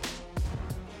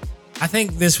 I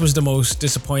think this was the most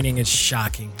disappointing and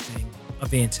shocking thing of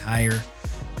the entire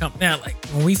company. Now, like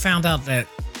when we found out that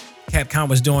Capcom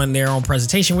was doing their own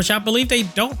presentation, which I believe they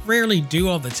don't rarely do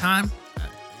all the time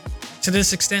to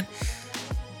this extent.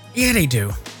 Yeah, they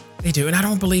do. They do. And I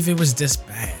don't believe it was this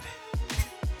bad.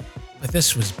 But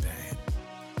this was bad.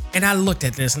 And I looked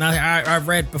at this and I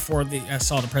read before I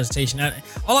saw the presentation.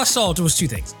 All I saw was two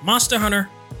things: Monster Hunter,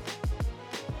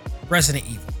 Resident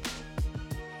Evil.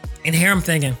 And here I'm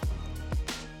thinking,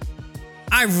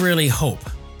 I really hope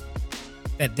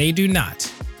that they do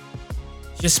not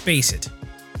just space it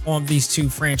on these two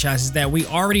franchises that we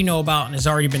already know about and has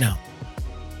already been out.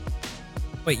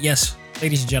 But yes,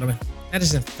 ladies and gentlemen, that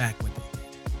is in fact what they did.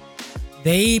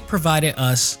 They provided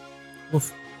us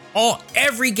with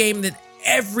every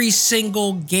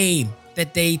single game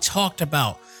that they talked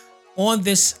about on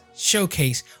this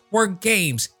showcase were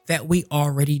games that we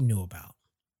already knew about.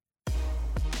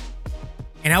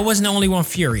 And I wasn't the only one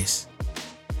furious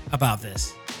about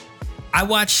this.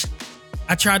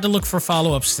 I tried to look for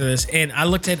follow-ups to this, and I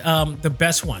looked at the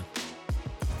best one.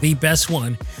 The best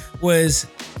one was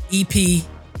EP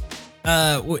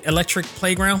Electric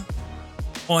Playground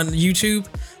on YouTube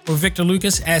with Victor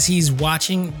Lucas as he's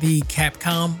watching the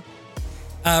Capcom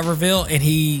reveal, and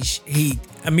he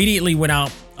immediately went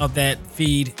out of that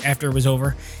feed after it was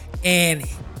over, and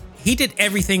he did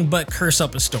everything but curse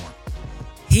up a storm.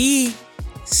 He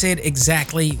said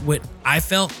exactly what I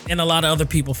felt and a lot of other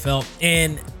people felt,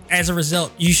 and as a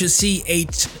result, you should see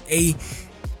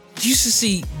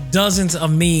dozens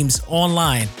of memes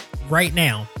online right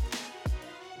now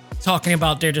talking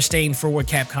about their disdain for what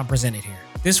Capcom presented here.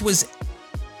 This was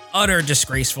utter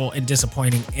disgraceful and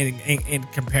disappointing in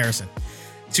comparison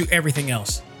to everything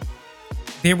else.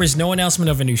 There was no announcement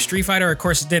of a new Street Fighter. Of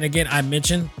course, then again, I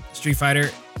mentioned Street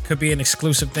Fighter could be an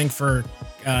exclusive thing for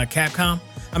Capcom.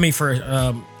 I mean, for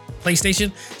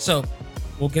PlayStation. So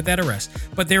we'll get that a rest.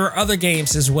 But there were other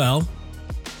games as well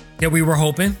that we were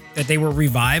hoping that they were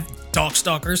revived.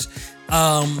 Darkstalkers,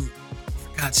 for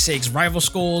God's sakes, Rival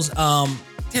Schools. I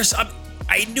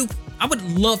would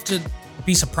love to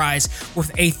be surprised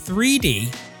with a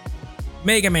 3D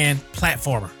Mega Man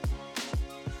platformer,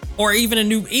 or even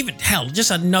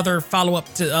just another follow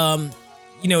up to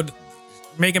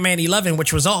Mega Man 11,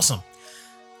 which was awesome.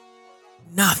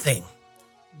 Nothing.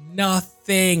 No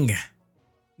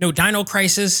Dino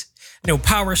Crisis, no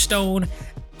Power Stone,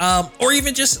 or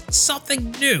even just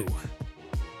something new.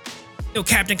 No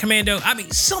Captain Commando. I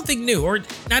mean, something new, or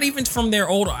not even from their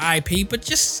old IP, but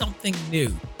just something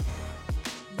new.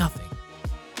 Nothing.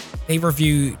 They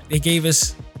gave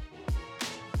us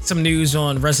some news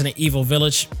on Resident Evil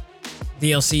Village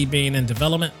DLC being in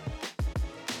development.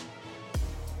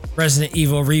 Resident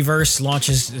Evil Reverse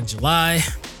launches in July.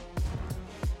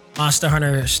 Monster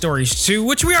Hunter Stories 2,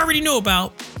 which we already knew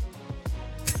about.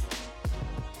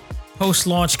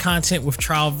 Post-launch content with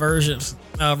trial versions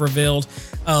revealed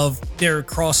of their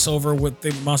crossover with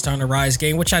the Monster Hunter Rise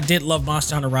game, which I did love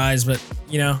Monster Hunter Rise, but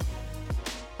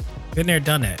been there,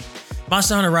 done that.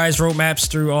 Monster Hunter Rise roadmaps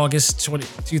through August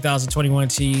 2021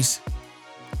 tease.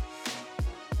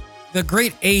 The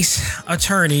Great Ace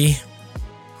Attorney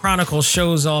Chronicles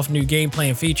shows off new gameplay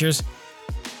and features.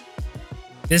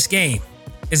 This game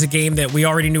is a game that we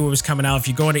already knew it was coming out. If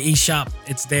you go into eShop,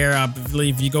 it's there. I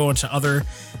believe you go into other,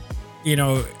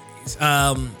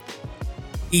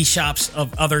 eShops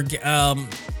of other,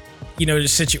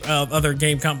 other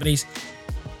game companies,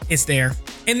 it's there.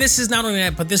 And this is not only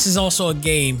that, but this is also a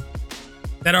game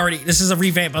this is a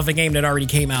revamp of a game that already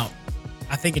came out,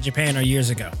 I think in Japan or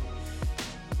years ago.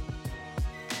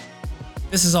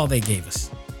 This is all they gave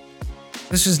us.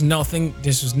 This was nothing.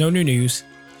 This was no new news.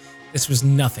 This was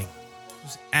nothing. It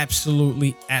was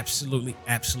absolutely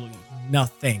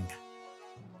nothing.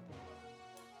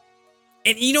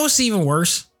 And you know what's even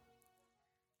worse?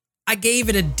 I gave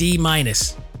it a D-.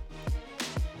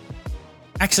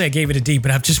 Actually, I gave it a D,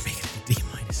 but I'm just making it a D-.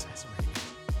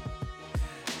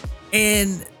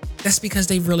 And that's because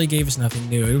they really gave us nothing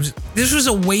new. This was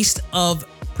a waste of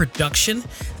production.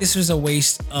 This was a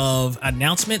waste of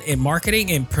announcement and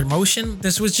marketing and promotion.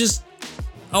 This was just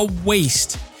a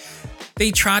waste.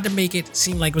 They tried to make it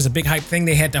seem like it was a big hype thing.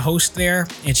 They had the host there,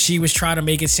 and she was trying to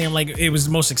make it seem like it was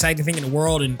the most exciting thing in the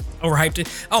world and overhyped it.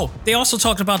 Oh, they also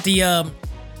talked about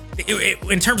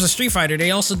in terms of Street Fighter,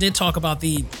 they also did talk about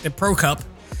the Pro Cup,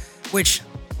 which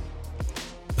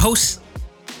post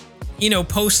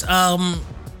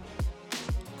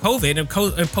COVID and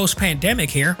post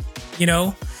pandemic here,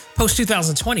 post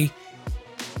 2020,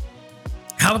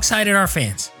 how excited are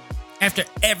fans after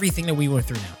everything that we went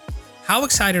through now? How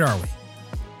excited are we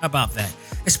about that?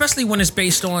 Especially when it's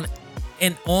based on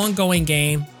an ongoing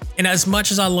game. And as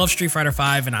much as I love Street Fighter V,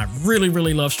 and I really,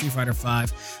 really love Street Fighter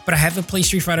V, but I haven't played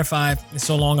Street Fighter V in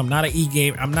so long. I'm not an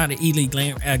E-League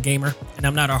gamer, and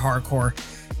I'm not a hardcore,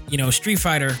 Street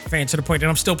Fighter fan to the point that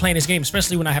I'm still playing this game,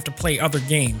 especially when I have to play other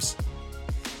games.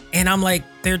 And I'm like,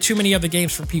 there are too many other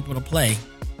games for people to play.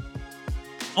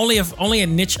 Only a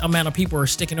niche amount of people are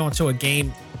sticking on to a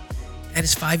game that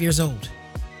is 5 years old.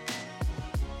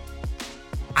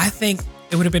 I think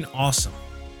it would have been awesome.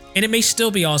 And it may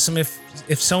still be awesome if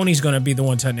Sony's going to be the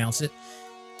one to announce it.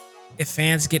 If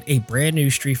fans get a brand new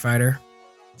Street Fighter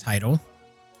title,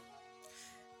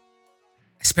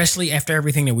 especially after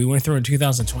everything that we went through in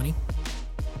 2020,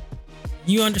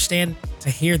 you understand, to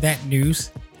hear that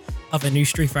news of a new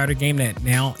Street Fighter game that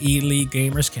now E-League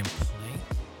gamers can play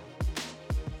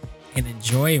and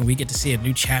enjoy, and we get to see a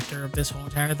new chapter of this whole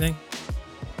entire thing.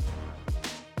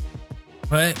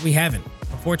 But we haven't,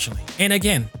 unfortunately. And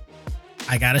again,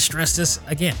 I gotta stress this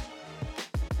again.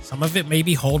 Some of it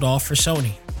maybe hold off for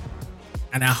Sony.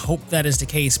 And I hope that is the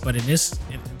case. But in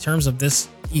terms of this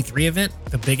E3 event,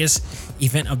 the biggest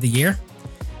event of the year,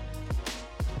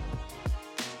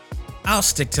 I'll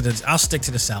stick to the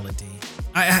solid D.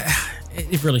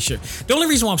 It really should. The only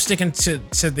reason why I'm sticking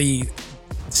to the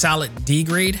solid D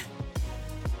grade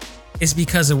is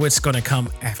because of what's going to come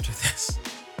after this.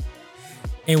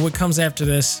 And what comes after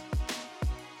this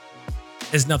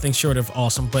is nothing short of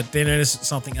awesome, but then there's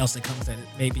something else that comes that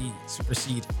maybe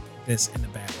supersede this in the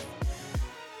bad way.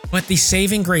 But the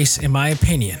saving grace, in my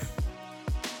opinion,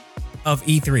 of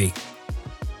E3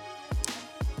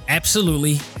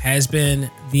 absolutely has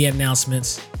been the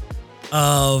announcements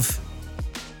of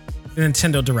the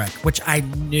Nintendo Direct, which I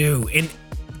knew, and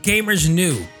gamers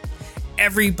knew,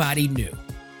 everybody knew,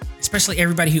 especially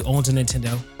everybody who owns a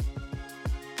Nintendo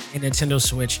and Nintendo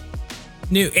Switch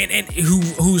knew, and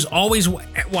who's always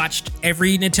watched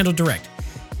every Nintendo Direct.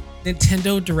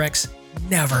 Nintendo Directs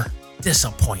never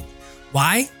disappoint.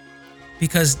 Why?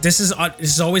 Because this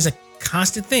is always a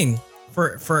constant thing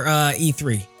for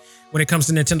E3 when it comes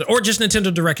to Nintendo, or just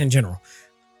Nintendo Direct in general.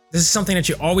 This is something that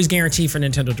you always guarantee for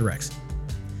Nintendo Directs.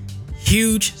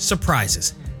 Huge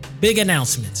surprises, big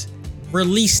announcements,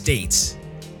 release dates,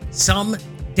 some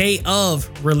day of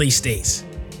release dates,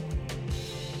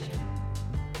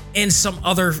 and some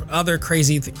other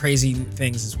crazy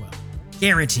things as well.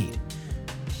 Guaranteed.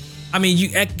 I mean, you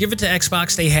give it to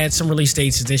Xbox, they had some release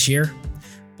dates this year,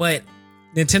 but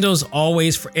Nintendo's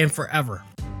always and forever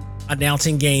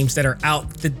announcing games that are out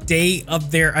the day of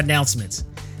their announcements.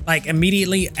 Like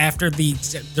immediately after the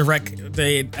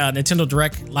Nintendo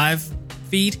Direct live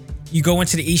feed, you go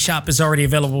into the eShop, is already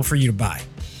available for you to buy.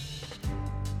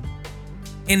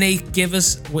 And they give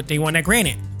us what they want. Now,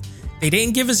 granted, they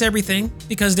didn't give us everything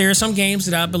because there are some games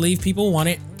that I believe people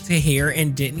wanted to hear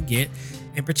and didn't get,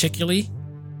 and particularly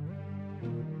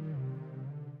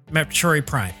Metroid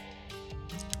Prime.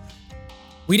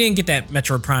 We didn't get that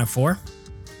Metroid Prime 4,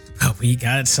 but we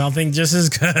got something just as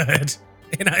good.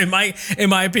 And in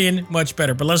my opinion, much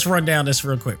better. But let's run down this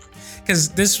real quick. Because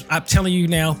this, I'm telling you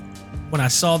now, when I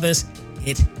saw this,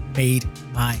 it made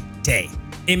my day.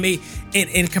 It made,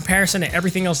 in comparison to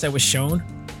everything else that was shown,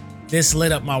 this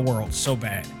lit up my world so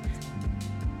bad.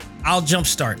 I'll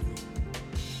jumpstart.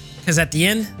 Because at the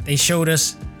end, they showed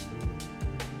us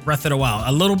Breath of the Wild.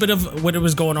 A little bit of what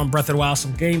was going on Breath of the Wild,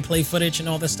 some gameplay footage and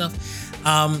all this stuff.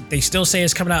 They still say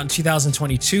it's coming out in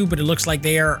 2022, but it looks like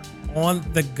they are on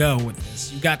the go with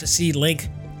this. You got to see Link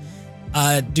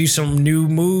do some new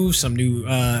moves, some new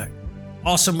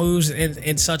awesome moves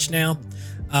and such now.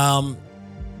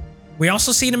 We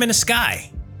also seen him in the sky.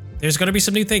 There's going to be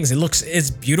some new things. It looks as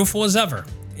beautiful as ever.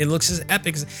 It looks as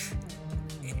epic.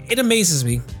 It amazes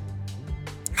me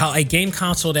how a game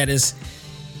console that is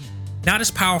not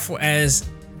as powerful as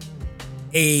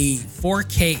two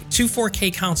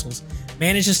 4K consoles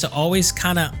manages to always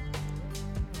kind of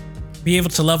be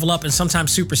able to level up and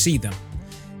sometimes supersede them.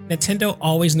 Nintendo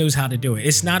always knows how to do it.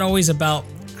 It's not always about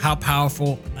how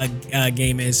powerful a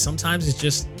game is. Sometimes it's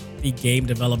just the game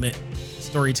development,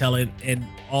 storytelling, and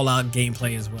all-out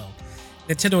gameplay as well.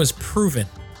 Nintendo has proven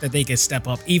that they can step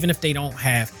up even if they don't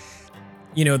have,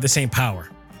 the same power.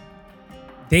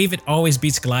 David always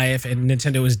beats Goliath, and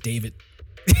Nintendo is David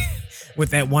with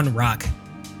that one rock.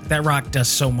 That rock does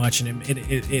so much, and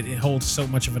it holds so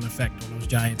much of an effect on those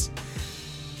giants.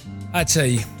 I tell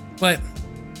you, but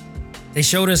they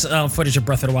showed us footage of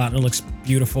Breath of the Wild, and it looks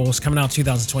beautiful. It's coming out in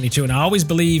 2022, and I always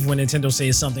believe when Nintendo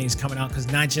says something is coming out, because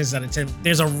 9 chances out of 10,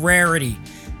 there's a rarity.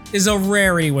 There's a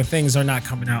rarity when things are not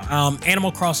coming out.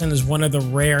 Animal Crossing is one of the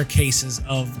rare cases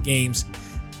of games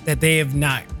that they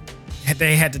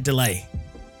had to delay.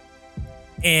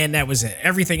 And that was it.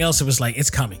 Everything else, it was like,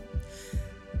 it's coming.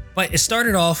 But it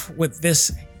started off with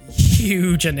this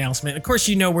huge announcement. Of course,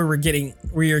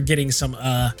 we are getting some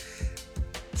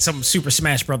Super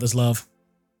Smash Brothers love.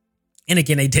 And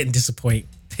again, they didn't disappoint.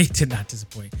 They did not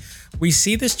disappoint. We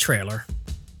see this trailer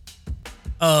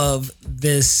of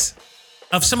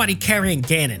somebody carrying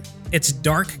Ganon. It's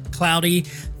dark, cloudy,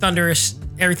 thunderous,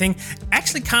 everything.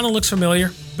 Actually kind of looks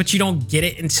familiar, but you don't get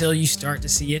it until you start to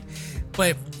see it.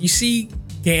 But you see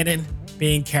Ganon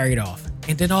being carried off.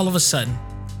 And then all of a sudden,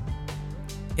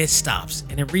 it stops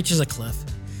and it reaches a cliff.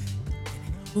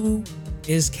 And who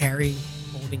is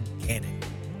holding Ganon?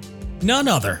 None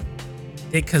other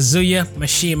than Kazuya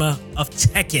Mishima of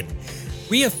Tekken.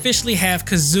 We officially have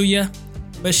Kazuya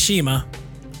Mishima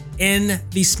in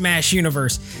the Smash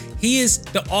universe. He is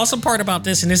the awesome part about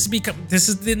this, and this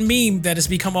is the meme that has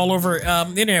become all over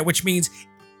the internet, which means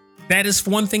that is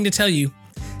one thing to tell you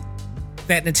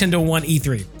that Nintendo won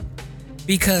E3.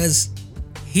 because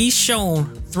he's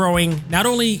shown throwing not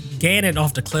only Ganon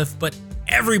off the cliff, but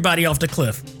everybody off the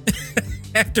cliff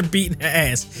after beating her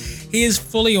ass. He is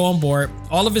fully on board.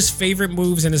 All of his favorite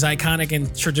moves and his iconic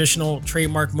and traditional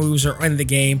trademark moves are in the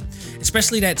game,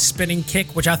 especially that spinning kick,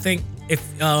 which I think if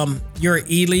you're an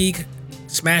E-League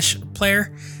Smash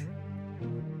player,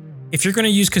 if you're going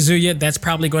to use Kazuya, that's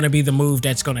probably going to be the move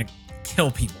that's going to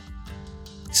kill people.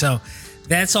 So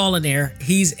that's all in there.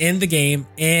 He's in the game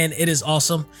and it is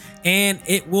awesome. And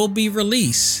it will be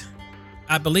released,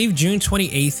 I believe, June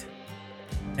 28th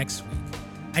next week.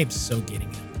 I'm so getting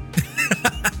it.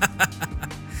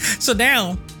 So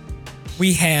now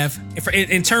we have,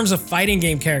 in terms of fighting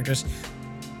game characters,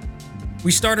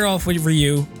 we started off with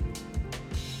Ryu,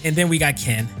 and then we got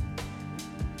Ken,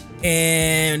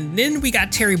 and then we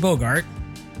got Terry Bogard,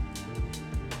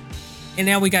 and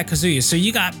now we got Kazuya. So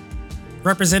you got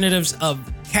representatives of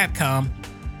Capcom,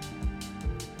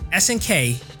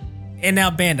 SNK, and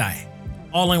now Bandai,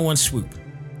 all in one swoop.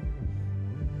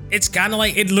 It's kind of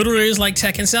like, it literally is like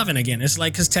Tekken 7 again. It's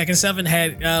like, because Tekken 7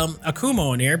 had Akuma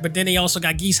on there, but then they also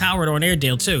got Geese Howard on their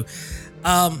deal too.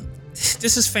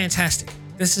 This is fantastic.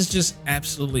 This is just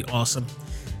absolutely awesome.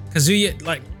 Kazuya,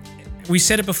 like we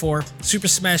said it before, Super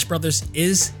Smash Brothers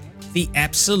is the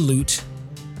absolute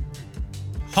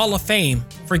Hall of Fame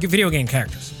for video game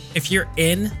characters. If you're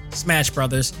in Smash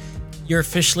Brothers, you're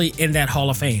officially in that Hall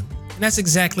of Fame. And that's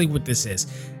exactly what this is.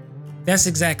 That's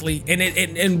exactly,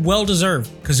 and well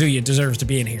deserved. Kazuya deserves to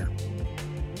be in here.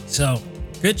 So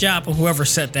good job on whoever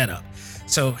set that up.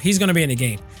 So he's going to be in the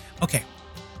game. Okay.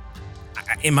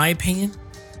 In my opinion,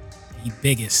 the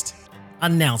biggest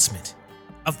announcement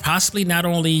of possibly not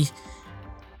only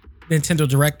Nintendo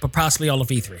Direct, but possibly all of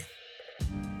E3.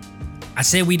 I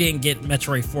said we didn't get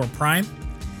Metroid 4 Prime.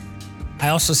 I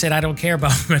also said I don't care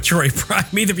about Metroid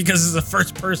Prime either because it's a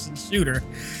first-person shooter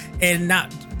and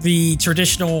not the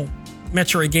traditional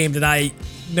Metroid game that I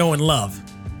know and love.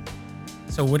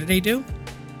 So what did they do?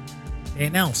 They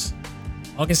announced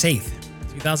August 8th,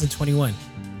 2021.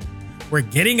 We're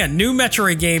getting a new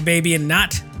Metroid game, baby, and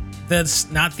not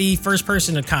the first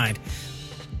person kind.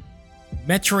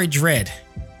 Metroid Dread,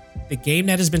 the game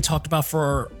that has been talked about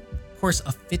for a course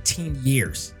of 15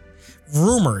 years,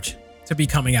 rumored to be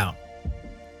coming out,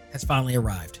 has finally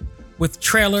arrived. With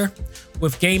trailer,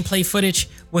 with gameplay footage,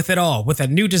 with it all, with a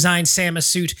new design Samus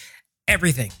suit,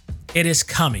 everything. It is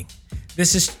coming.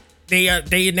 This is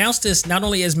they announced this not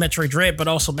only as Metroid Dread, but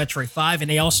also Metroid 5, and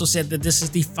they also said that this is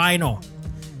the final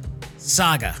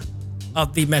saga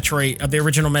of the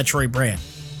original Metroid brand.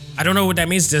 I don't know what that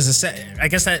means. I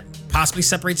guess that possibly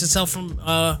separates itself from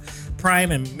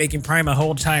Prime and making Prime a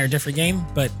whole entire different game,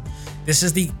 but this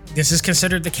is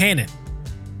considered the canon.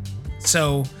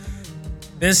 So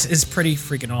this is pretty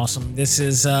freaking awesome. This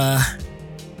is a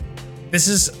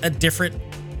different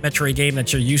Metroid game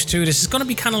that you're used to. This is going to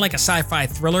be kind of like a sci-fi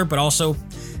thriller, but also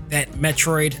that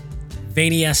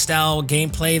Metroidvania style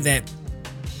gameplay that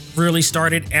really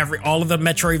started all of the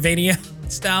Metroidvania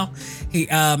style.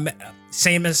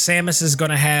 Samus is going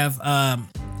to have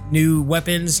new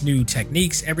weapons, new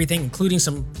techniques, everything, including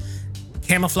some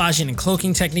camouflaging and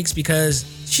cloaking techniques, because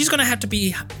she's going to have to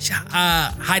be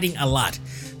hiding a lot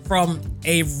from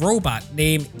a robot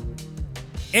named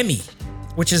Emmy,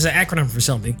 which is an acronym for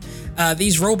something.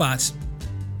 These robots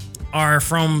are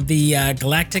from the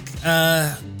Galactic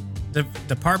the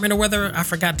department, or whether I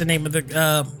forgot the name of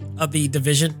the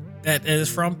division that it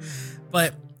is from,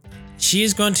 but she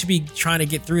is going to be trying to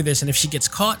get through this, and if she gets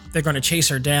caught, they're going to chase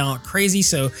her down crazy.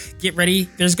 So get ready.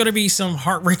 There's going to be some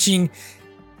heart-wrenching,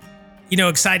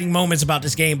 exciting moments about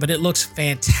this game, but it looks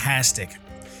fantastic.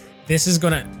 This is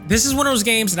one of those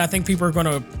games that I think people are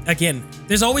gonna, again,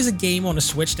 there's always a game on the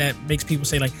Switch that makes people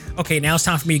say like, okay, now it's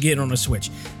time for me to get on the Switch.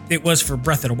 It was for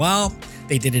Breath of the Wild.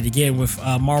 They did it again with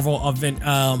Marvel Ultimate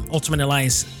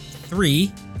Alliance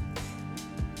 3.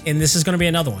 And this is gonna be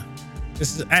another one.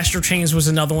 Astral Chains was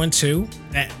another one too.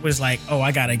 That was like, oh,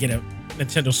 I gotta get a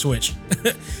Nintendo Switch.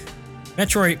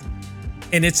 Metroid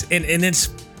in its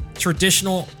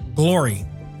traditional glory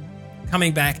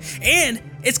coming back, and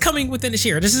it's coming within this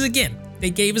year. This is, again, they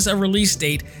gave us a release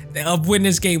date of when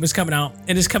this game was coming out,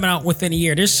 and it's coming out within a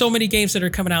year. There's so many games that are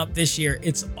coming out this year.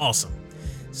 It's awesome.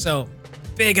 So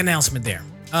big announcement there.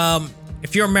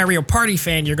 If you're a Mario Party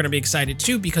fan, you're going to be excited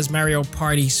too, because Mario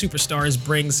Party Superstars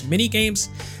brings mini games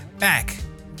back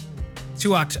to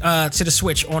the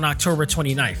Switch on October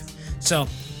 29th. So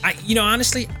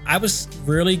honestly, I was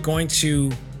really going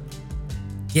to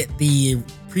get the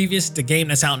game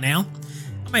that's out now.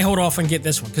 I might hold off and get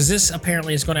this one, because this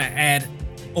apparently is going to add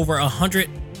over 100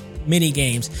 mini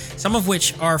games, some of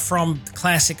which are from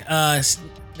classic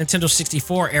Nintendo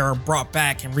 64 era brought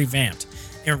back and revamped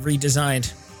and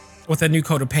redesigned with a new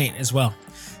coat of paint as well.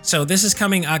 So this is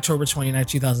coming October 29,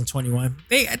 2021.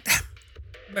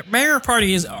 Mario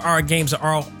Party our games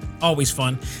are always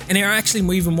fun, and they are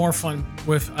actually even more fun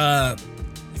with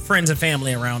friends and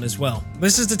family around as well.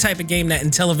 This is the type of game that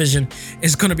Intellivision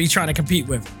is going to be trying to compete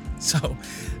with. So,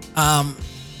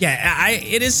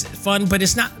 it is fun, but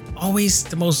it's not always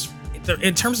the most.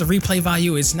 In terms of replay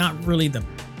value, it's not really the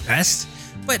best,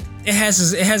 but it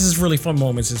has its really fun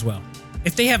moments as well.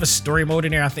 If they have a story mode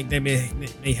in there, I think they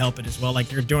may help it as well, like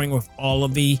they're doing with all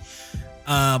of the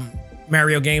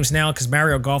Mario games now, because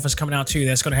Mario Golf is coming out too.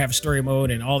 That's going to have a story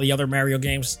mode, and all the other Mario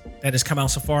games that has come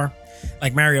out so far,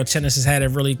 like Mario Tennis has had a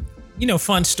really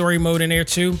fun story mode in there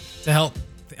too to help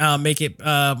make it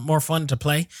more fun to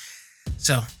play.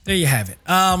 So there you have it.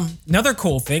 Another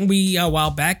cool thing, we a while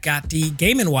back got the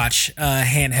Game & Watch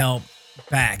handheld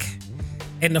back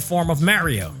in the form of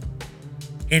Mario.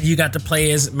 And you got to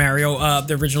play as Mario,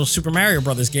 the original Super Mario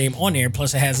Brothers game on there.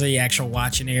 Plus, it has the actual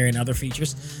watch in there and other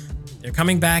features. They're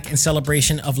coming back in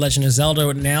celebration of Legend of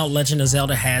Zelda. Now, Legend of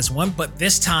Zelda has one, but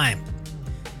this time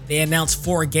they announced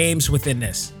 4 games within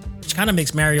this, which kind of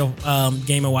makes Mario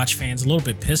Game & Watch fans a little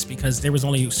bit pissed, because there was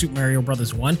only Super Mario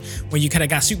Brothers 1, when you could have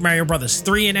got Super Mario Brothers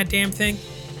 3 in that damn thing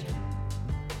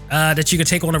that you could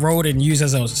take on the road and use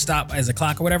as a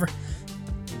clock or whatever.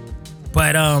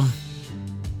 But I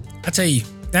tell you,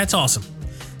 that's awesome.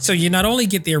 So you not only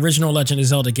get the original Legend of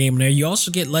Zelda game there, you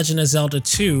also get Legend of Zelda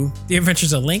 2, The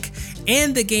Adventures of Link,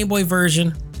 and the Game Boy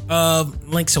version of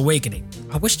Link's Awakening.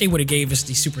 I wish they would have gave us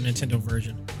the Super Nintendo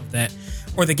version of that,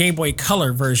 or the Game Boy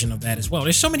Color version of that as well.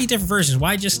 There's so many different versions.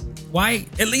 Why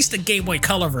at least the Game Boy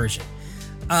Color version?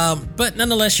 But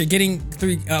nonetheless, you're getting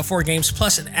 4 games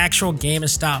plus an actual Game &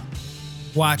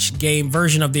 Stopwatch game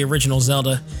version of the original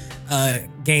Zelda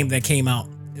game that came out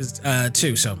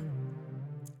too. So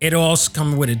it'll also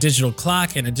come with a digital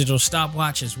clock and a digital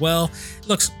stopwatch as well. It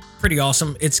looks pretty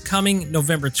awesome. It's coming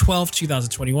November 12th,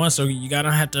 2021. So you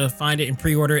gotta have to find it and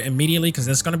pre-order it immediately, because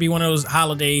that's gonna be one of those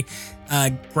holiday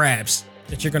grabs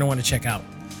that you're gonna want to check out.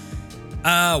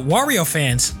 Wario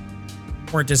fans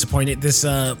weren't disappointed this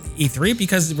E3,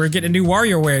 because we're getting a new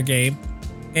WarioWare game,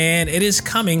 and it is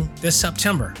coming this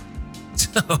September.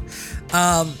 So,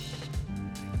 how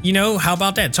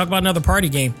about that? Talk about another party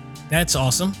game. That's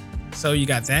awesome. So you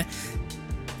got that.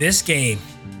 This game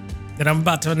that I'm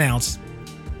about to announce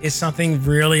is something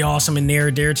really awesome and near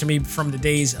and dear to me from the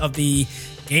days of the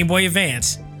Game Boy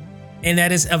Advance, and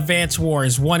that is Advance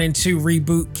Wars 1 and 2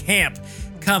 Reboot Camp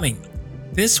coming.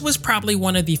 This was probably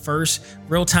one of the first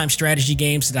real-time strategy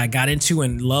games that I got into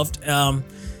and loved.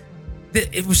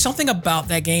 It was something about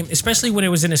that game, especially when it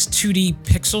was in its 2D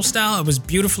pixel style. It was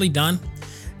beautifully done.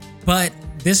 But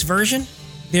this version,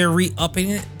 they're re-upping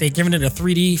it. They're giving it a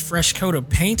 3D fresh coat of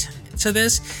paint to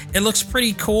this. It looks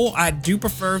pretty cool. I do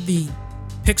prefer the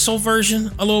pixel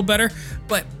version a little better,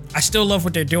 but I still love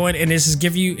what they're doing. And this is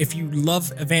if you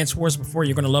love Advance Wars before,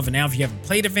 you're going to love it now. If you haven't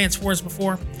played Advance Wars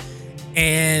before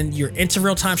and you're into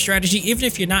real-time strategy, even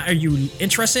if you're not, are you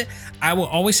interested, I will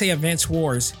always say Advance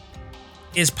Wars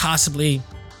is possibly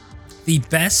the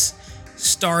best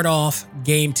start-off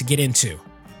game to get into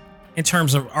in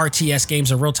terms of RTS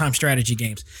games or real-time strategy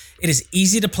games. It is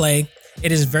easy to play.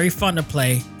 It is very fun to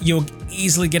play. You'll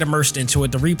easily get immersed into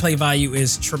it. The replay value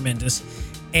is tremendous.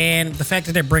 And the fact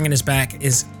that they're bringing this back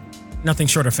is nothing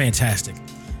short of fantastic.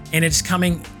 And it's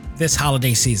coming this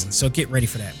holiday season, so get ready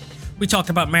for that. We talked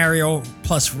about Mario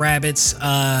plus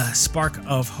Rabbids Spark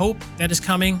of Hope that is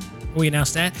coming. We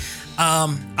announced that.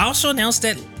 I also announced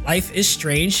that Life is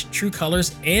Strange, True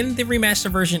Colors, and the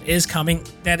remastered version is coming.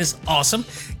 That is awesome.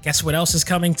 Guess what else is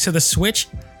coming to the Switch?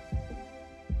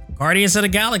 Guardians of the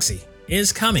Galaxy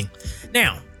is coming.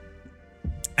 Now,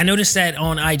 I noticed that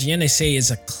on IGN they say it's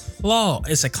a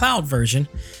cloud version,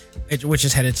 which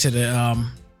is headed to the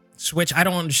Switch. I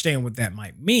don't understand what that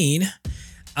might mean.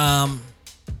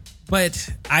 But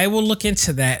I will look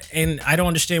into that, and I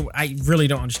really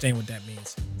don't understand what that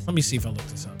means. Let me see if I look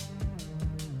this up.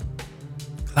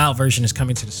 Cloud version is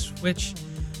coming to the Switch.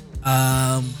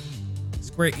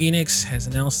 Square Enix has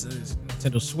announced the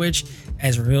Nintendo Switch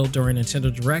as revealed during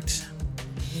Nintendo Direct.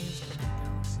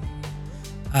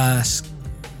 I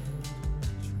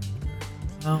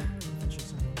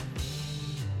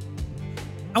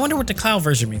wonder what the cloud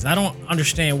version means. I don't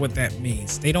understand what that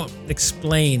means. They don't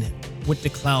explain what the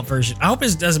cloud version. I hope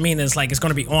it doesn't mean it's going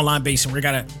to be online based and we're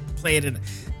gonna play it.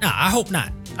 I hope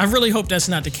not. I really hope that's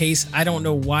not the case. I don't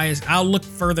know why. I'll look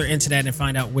further into that and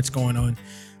find out what's going on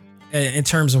in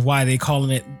terms of why they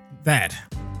calling it that.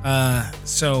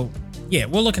 So yeah,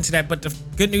 we'll look into that. But the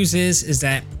good news is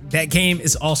that That game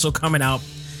is also coming out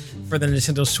for the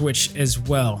Nintendo Switch as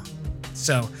well.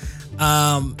 So,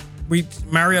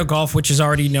 Mario Golf, which is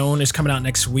already known, is coming out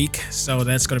next week. So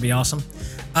that's going to be awesome.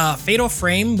 Fatal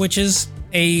Frame, which is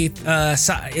a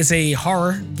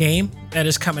horror game that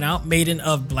is coming out. Maiden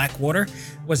of Blackwater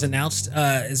was announced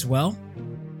as well.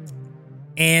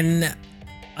 And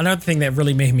another thing that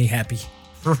really made me happy,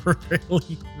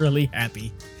 really, really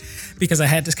happy, because I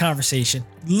had this conversation,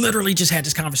 literally just had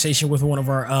this conversation with one of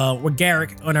our, with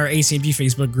Garrick on our ACMG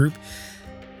Facebook group.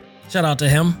 Shout out to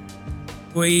him.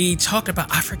 We talked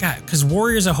about, I forgot, because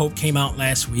Warriors of Hope came out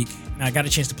last week, and I got a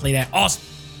chance to play that. Awesome.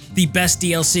 The best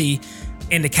DLC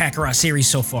in the Kakarot series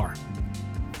so far.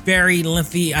 Very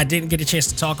lengthy. I didn't get a chance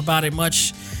to talk about it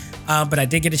much, but I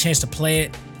did get a chance to play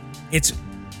it. It's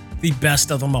the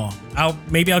best of them all.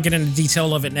 Maybe I'll get into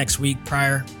detail of it next week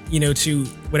prior, to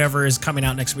whatever is coming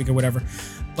out next week or whatever.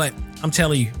 But I'm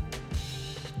telling you,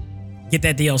 get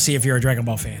that DLC if you're a Dragon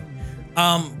Ball fan.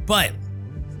 But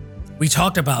we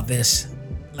talked about this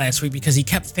last week because he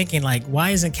kept thinking like,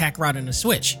 why isn't Kakarot in the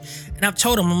Switch? And I've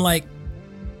told him, I'm like,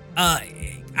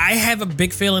 I have a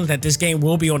big feeling that this game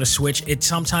will be on the Switch. It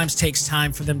sometimes takes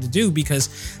time for them to do,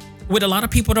 because what a lot of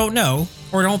people don't know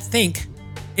or don't think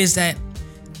is that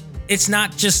it's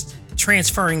not just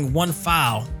transferring one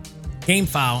game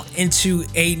file into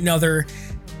another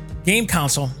game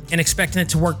console and expecting it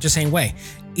to work the same way.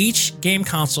 Each game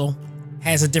console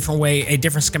has a different way, a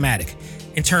different schematic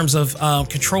in terms of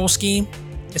control scheme,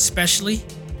 especially,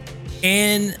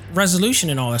 and resolution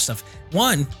and all that stuff.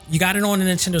 One, you got it on the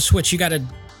Nintendo Switch. You got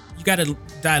to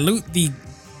dilute the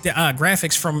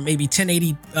graphics from maybe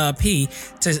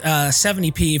 1080p to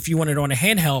 70p if you want it on a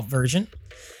handheld version.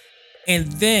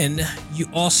 And then you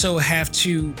also have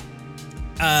to,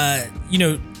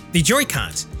 the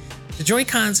Joy-Cons. The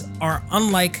Joy-Cons are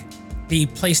unlike the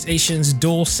PlayStation's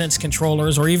DualSense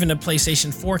controllers or even the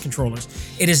PlayStation 4 controllers.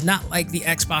 It is not like the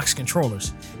Xbox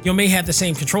controllers. You may have the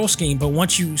same control scheme, but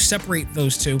once you separate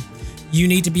those two, you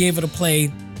need to be able to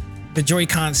play the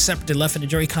Joy-Con separate, the left and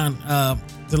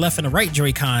the right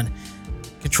Joy-Con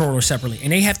controller separately.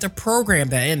 And they have to program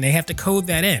that in. They have to code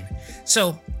that in.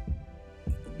 So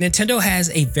Nintendo has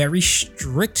a very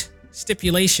strict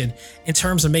stipulation in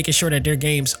terms of making sure that their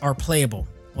games are playable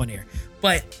on there.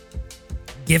 But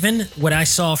given what I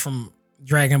saw from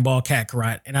Dragon Ball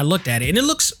Kakarot, and I looked at it, and it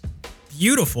looks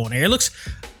beautiful in there. It looks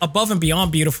above and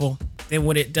beyond beautiful than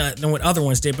what other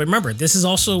ones did. But remember, this is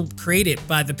also created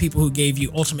by the people who gave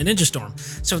you Ultimate Ninja Storm.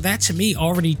 So that to me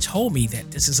already told me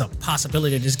that this is a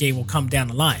possibility that this game will come down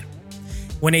the line.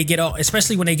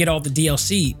 Especially when they get all the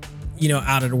DLC,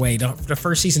 out of the way, the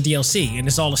first season DLC, and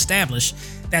it's all established.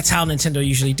 That's how Nintendo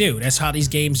usually do. That's how these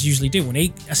games usually do. When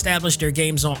they establish their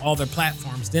games on all their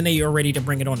platforms, then they are ready to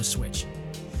bring it on the Switch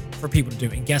for people to do.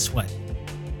 And guess what?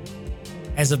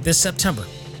 As of this September,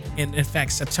 and in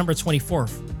fact, September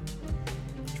 24th,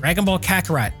 Dragon Ball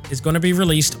Kakarot is going to be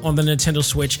released on the Nintendo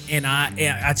Switch, and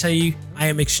I tell you, I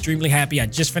am extremely happy. I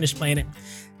just finished playing it.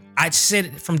 I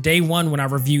said from day one when I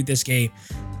reviewed this game,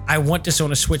 I want this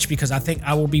on a Switch because I think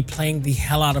I will be playing the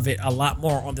hell out of it a lot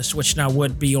more on the Switch than I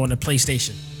would be on the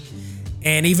PlayStation.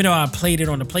 And even though I played it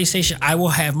on the PlayStation, I will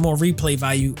have more replay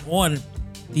value on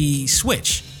the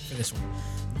Switch for this one.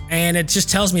 And it just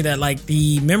tells me that like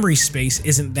the memory space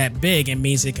isn't that big and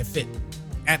means it can fit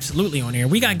absolutely on there.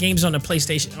 We got games on the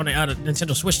PlayStation, on the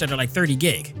Nintendo Switch that are like 30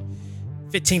 gig,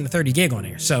 15 to 30 gig on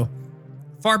there. So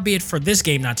far be it for this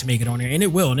game not to make it on there, and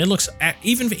it will. And it looks,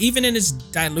 even in its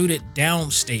diluted down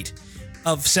state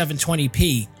of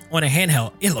 720p on a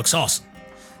handheld, it looks awesome.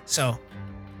 So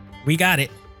we got it.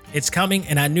 It's coming,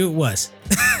 and I knew it was.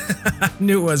 I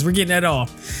knew it was. We're getting that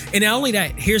off. And not only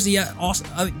that, here's the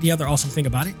other awesome thing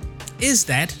about it, is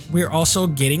that we're also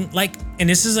getting, like, and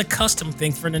this is a custom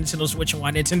thing for Nintendo Switch and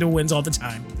why Nintendo wins all the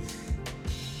time.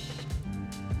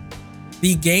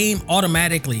 The game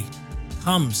automatically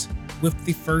comes with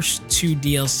the first 2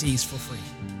 DLCs for free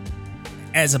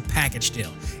as a package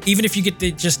deal. Even if you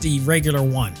get just the regular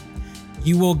one,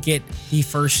 you will get the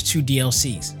first 2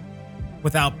 DLCs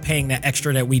without paying that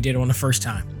extra that we did on the first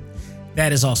time.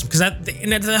 That is awesome. Because I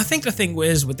think the thing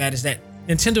is with that is that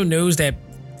Nintendo knows that,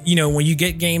 when you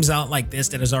get games out like this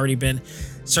that has already been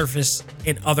surfaced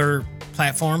in other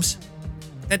platforms,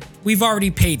 that we've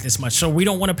already paid this much, so we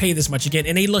don't want to pay this much again.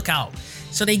 And they look out.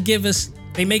 So they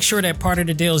make sure that part of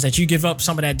the deal is that you give up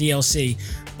some of that DLC.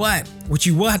 But what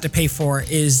you will have to pay for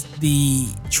is the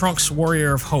Trunks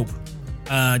Warrior of Hope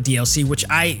DLC, which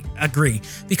I agree.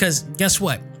 Because guess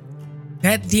what?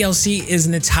 That DLC is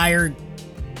an entire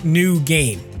new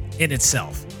game in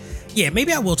itself. yeah,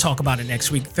 maybe I will talk about it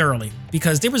next week thoroughly,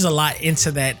 because there was a lot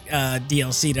into that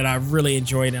DLC that I really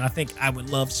enjoyed, and I think I would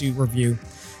love to review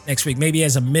next week, maybe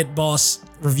as a mid-boss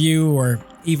review or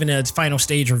even a final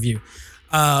stage review.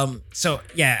 So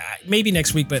yeah, maybe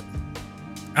next week, but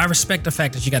I respect the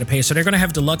fact that you got to pay. So they're going to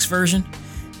have deluxe version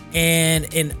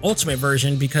and an ultimate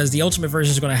version, because the ultimate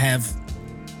version is going to have,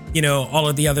 you know, all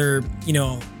of the other, you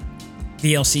know,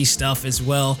 DLC stuff as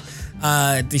well,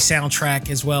 the soundtrack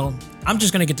as well. I'm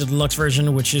just going to get the deluxe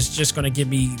version, which is just going to give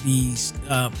me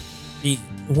the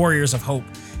Warriors of Hope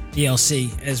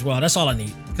DLC as well. That's all I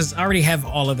need, because I already have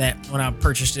all of that when I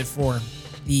purchased it for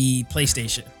the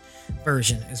PlayStation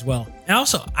version as well. And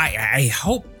also, I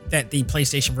hope that the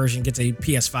PlayStation version gets a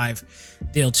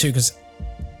PS5 deal too, because,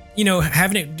 you know,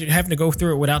 having to go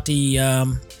through it without the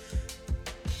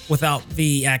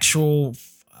actual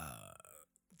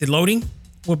the loading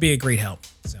would be a great help.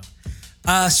 So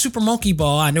Super Monkey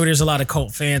Ball, I know there's a lot of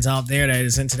cult fans out there that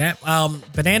is into that.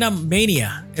 Banana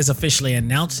Mania is officially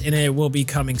announced, and it will be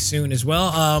coming soon as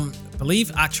well. I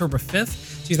believe October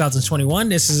 5th, 2021.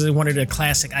 This is one of the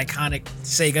classic iconic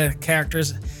Sega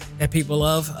characters that people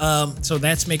love. So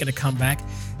that's making a comeback.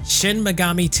 Shin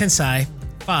Megami Tensei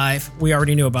 5, we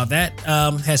already knew about that,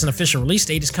 has an official release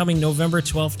date. It's coming November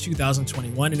 12th,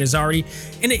 2021. It is already,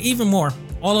 and even more,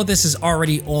 all of this is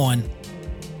already on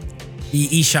the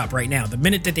eShop right now. The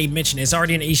minute that they mention it, it's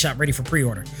already in the eShop ready for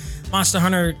pre-order. Monster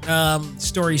Hunter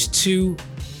Stories 2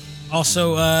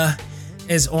 also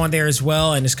is on there as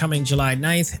well, and is coming July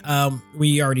 9th.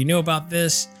 We already knew about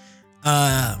this.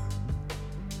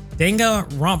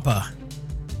 Danganronpa,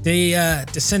 the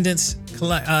Descendants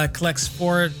collects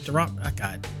 4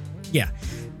 God, yeah,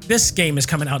 this game is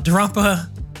coming out. Danganronpa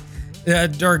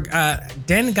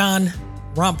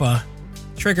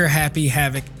Trigger Happy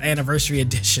Havoc Anniversary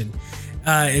Edition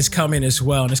is coming as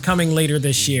well, and it's coming later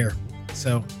this year.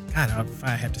 So, God, if I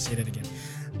have to say that again.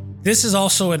 This is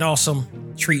also an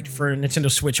awesome treat for Nintendo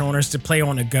Switch owners to play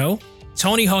on the go.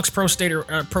 Tony Hawk's Pro Skater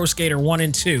 1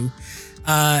 and 2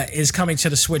 is coming to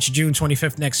the Switch June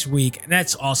 25th next week, and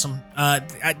that's awesome.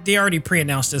 They already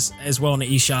pre-announced this as well in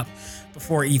the eShop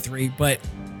before E3, but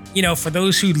you know, for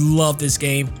those who love this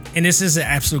game, and this is an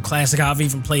absolute classic, I've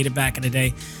even played it back in the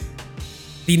day.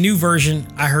 The new version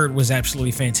I heard was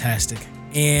absolutely fantastic,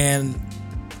 and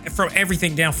from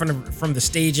everything down from the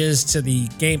stages to the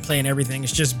gameplay and everything,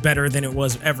 it's just better than it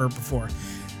was ever before.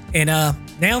 And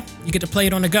now you get to play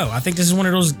it on the go. I think this is one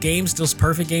of those games, those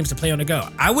perfect games to play on the go.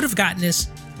 I would have gotten this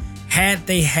had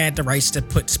they had the rights to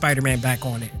put Spider-Man back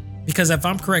on it, because if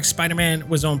I'm correct, Spider-Man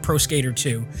was on Pro Skater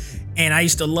 2, and I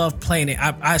used to love playing it.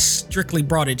 I strictly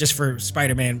brought it just for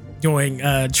Spider-Man doing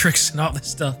tricks and all this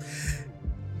stuff.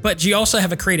 But you also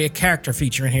have a created character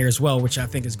feature in here as well, which I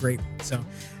think is great. So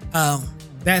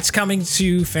that's coming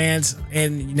to fans,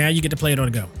 and now you get to play it on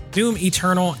the go. Doom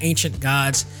Eternal Ancient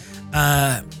Gods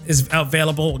is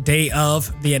available day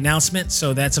of the announcement,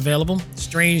 so that's available.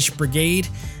 Strange Brigade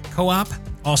Co-op,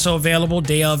 also available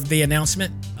day of the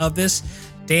announcement of this.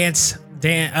 Just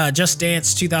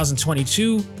Dance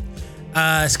 2022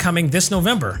 is coming this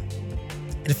November.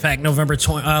 In fact, November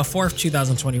 4th,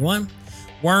 2021.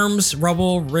 Worms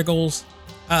Rumble,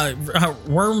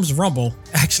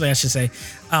 actually I should say,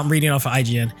 I'm reading off of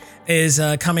IGN, is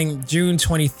coming June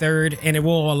 23rd, and it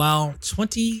will allow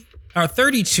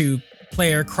 32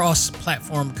 player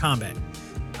cross-platform combat.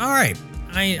 All right,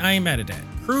 I ain't mad at that.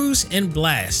 Cruise and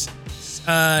Blast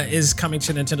is coming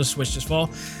to Nintendo Switch this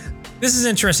fall. This is an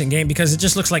interesting game because it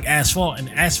just looks like Asphalt, and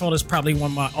Asphalt is probably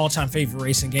one of my all-time favorite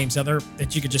racing games ever,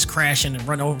 that you could just crash in and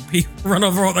run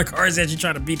over all the cars as you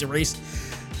try to beat the race.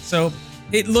 So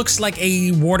it looks like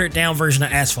a watered-down version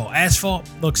of Asphalt. Asphalt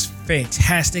looks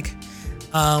fantastic,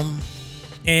 and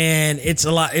it's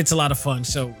a lot of fun.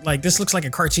 So like, this looks like a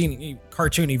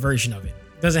cartoony version of it.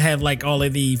 Doesn't have like all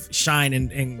of the shine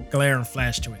and glare and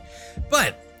flash to it,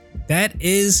 but that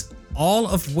is all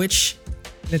of which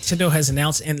Nintendo has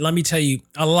announced. And let me tell you,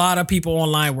 a lot of people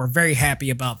online were very happy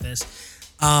about this.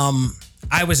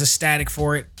 I was ecstatic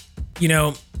for it. You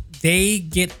know, they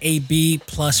get a B+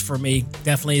 for me.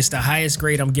 Definitely, it's the highest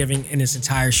grade I'm giving in this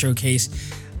entire showcase.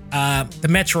 The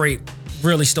Metroid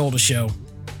really stole the show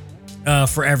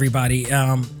for everybody.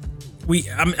 A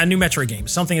new Metroid game,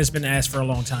 something that's been asked for a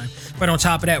long time. But on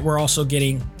top of that, we're also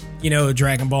getting, you know,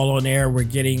 Dragon Ball on there. We're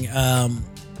getting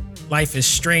Life is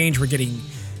Strange. We're getting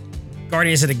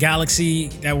Guardians of the Galaxy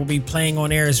that will be playing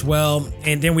on there as well.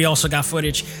 And then we also got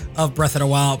footage of Breath of the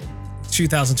Wild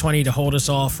 2020 to hold us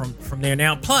all from there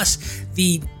now. Plus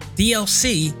the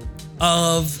DLC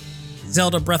of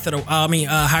Zelda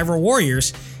Hyrule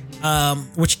Warriors,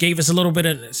 which gave us a little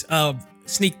bit of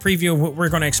sneak preview of what we're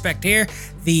going to expect here.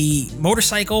 The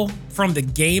motorcycle from the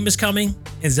game is coming,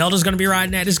 and Zelda's going to be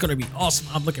riding that. It's going to be awesome.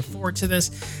 I'm looking forward to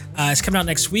this. It's coming out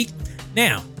next week.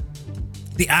 Now,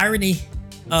 the irony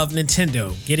of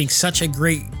Nintendo getting such a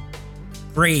great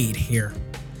grade here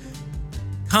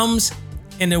comes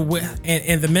in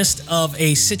the midst of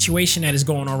a situation that is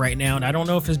going on right now, and I don't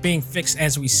know if it's being fixed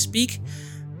as we speak,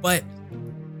 but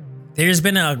there's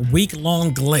been a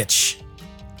week-long glitch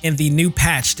in the new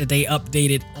patch that they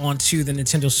updated onto the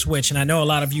Nintendo Switch. And I know a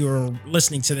lot of you are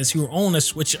listening to this who own a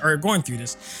Switch are going through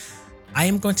this. I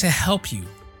am going to help you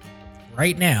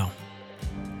right now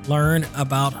learn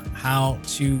about how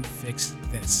to fix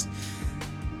this.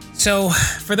 So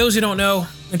for those who don't know,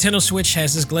 Nintendo Switch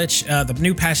has this glitch. The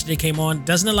new patch that came on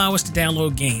doesn't allow us to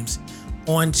download games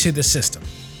onto the system.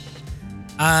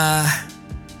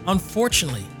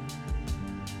 Unfortunately,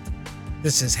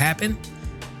 this has happened.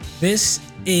 This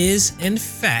is, in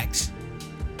fact,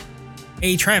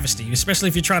 a travesty, especially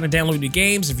if you're trying to download new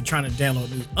games, if you're trying to download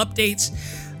new updates.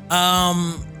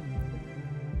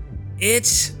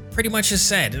 It's pretty much just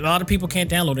sad. A lot of people can't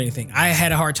download anything. I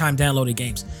had a hard time downloading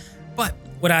games. But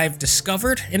what I've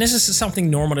discovered, and this is something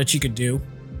normal that you could do,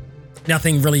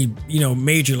 nothing really,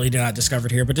 majorly that I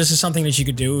discovered here, but this is something that you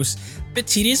could do. It's a bit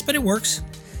tedious, but it works.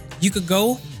 You could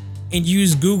go and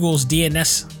use Google's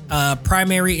DNS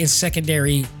primary and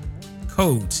secondary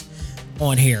codes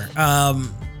on here.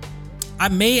 I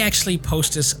may actually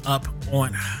post this up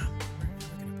on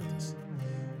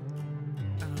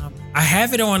I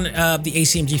have it on the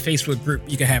ACMG Facebook group.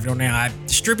 You can have it on there. I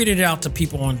distributed it out to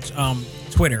people on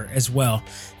Twitter as well.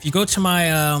 If you go to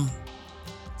my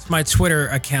Twitter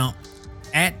account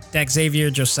at Xavier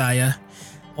Josiah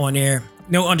on there,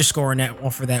 no underscore on that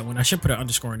one for that one. I should put an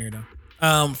underscore in there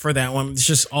though. For that one, it's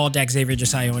just all Xavier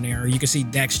Josiah on there. Or you can see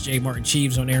Dax J Martin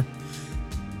Cheeves on there.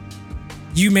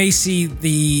 You may see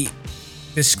the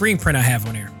screen print I have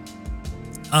on there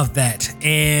of that.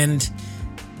 And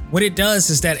what it does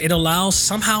is that it allows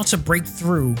somehow to break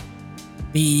through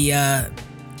the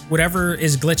whatever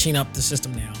is glitching up the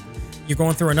system now. You're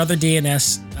going through another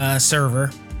DNS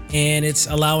server, and it's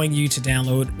allowing you to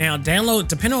download. Now,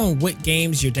 depending on what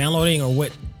games you're downloading or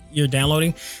what you're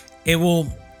downloading, it will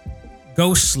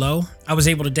go slow. I was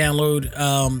able to download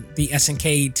the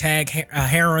SNK Tag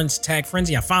Heron's Tag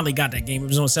Frenzy. I finally got that game. It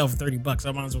was on sale for $30.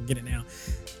 I might as well get it now.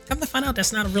 Come to find out,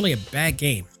 that's not really a bad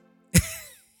game.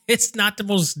 It's not the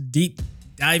most deep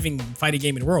diving fighting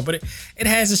game in the world, but it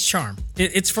has its charm.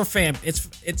 It's for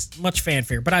it's much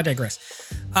fanfare, but I digress.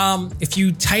 If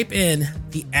you type in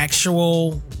the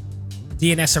actual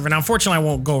DNS server, now unfortunately I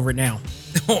won't go over it now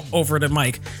over the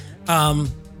mic.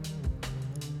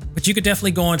 But you could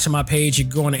definitely go onto my page. You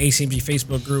can go on the ACMG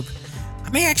Facebook group.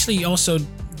 I may actually also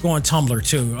go on Tumblr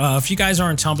too. If you guys are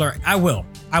on Tumblr, I will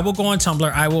go on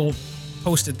Tumblr. I will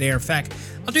post it there. In fact,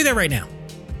 I'll do that right now.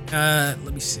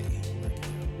 Let me see.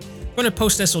 I'm going to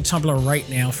post this on Tumblr right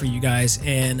now for you guys,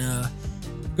 and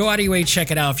go out of your way, check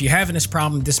it out. If you're having this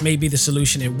problem, this may be the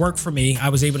solution. It worked for me. I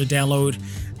was able to download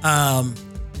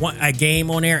a game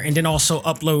on there, and then also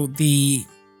upload the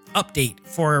update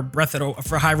for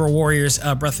Hyrule Warriors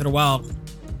Breath of the Wild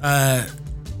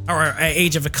or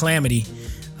Age of a Calamity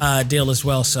deal as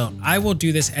well. So I will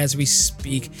do this as we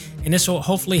speak, and this will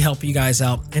hopefully help you guys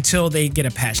out until they get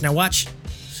a patch. Now watch.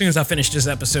 As soon as I finish this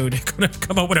episode, I'm gonna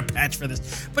come up with a patch for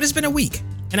this. But it's been a week,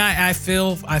 and I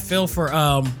feel for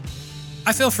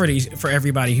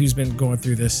everybody who's been going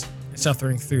through this,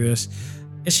 suffering through this.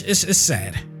 It's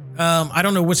sad. I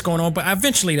don't know what's going on, but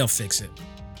eventually they'll fix it.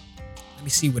 Let me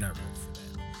see what I wrote for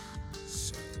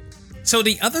that. So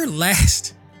the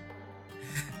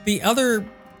other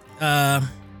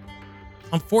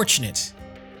unfortunate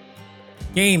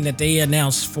game that they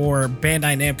announced for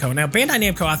Bandai Namco. Now, Bandai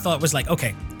Namco, I thought was like,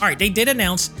 okay, all right, they did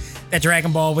announce that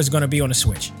Dragon Ball was going to be on the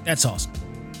Switch. That's awesome.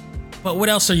 But what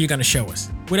else are you going to show us?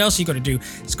 What else are you going to do?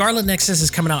 Scarlet Nexus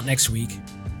is coming out next week.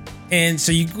 And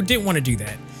so you didn't want to do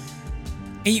that.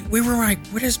 And we were like,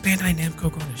 what is Bandai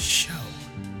Namco going to show?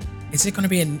 Is it going to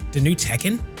be the new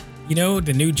Tekken?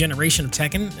 The new generation of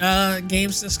Tekken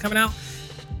games that's coming out?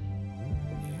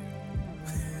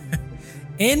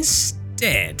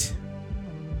 Instead,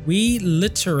 we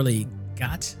literally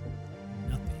got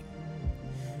nothing.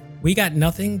 We got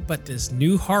nothing but this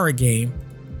new horror game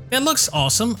that looks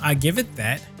awesome. I give it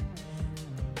that.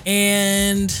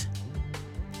 And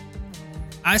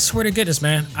I swear to goodness,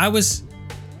 man, I was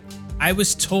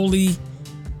totally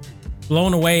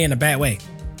blown away in a bad way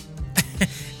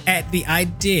at the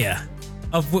idea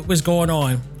of what was going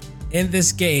on in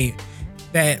this game,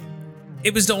 that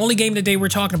it was the only game that they were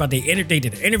talking about. They did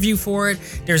an interview for it.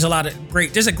 There's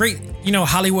a great,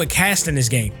 Hollywood cast in this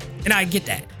game. And I get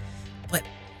that. But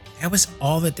that was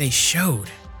all that they showed.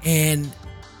 And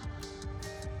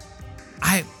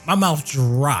my mouth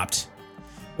dropped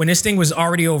when this thing was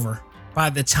already over by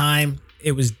the time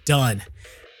it was done.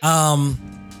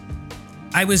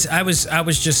 I was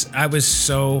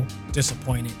so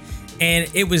disappointed. And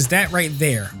it was that right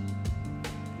there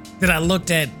that I looked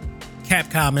at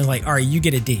Capcom and like, all right, you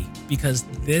get a D, because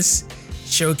this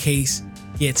showcase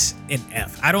gets an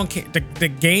F. I don't care. The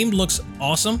game looks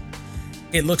awesome.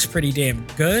 It looks pretty damn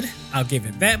good. I'll give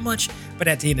it that much. But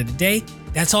at the end of the day,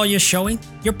 that's all you're showing.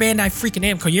 You're Bandai freaking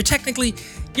Namco.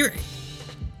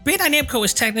 Bandai Namco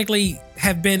is technically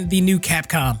have been the new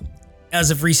Capcom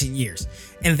as of recent years.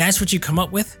 And that's what you come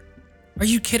up with? Are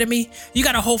you kidding me? You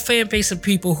got a whole fan base of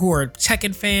people who are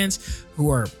Tekken fans, who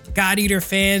are God Eater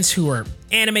fans, who are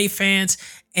anime fans,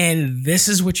 and this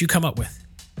is what you come up with.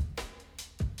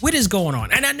 What is going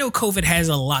on? And I know COVID has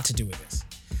a lot to do with this.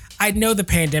 I know the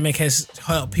pandemic has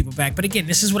held people back, but again,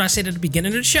 this is what I said at the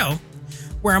beginning of the show,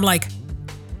 where I'm like,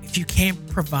 if you can't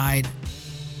provide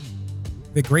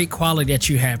the great quality that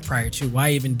you have prior to,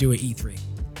 why even do an E3?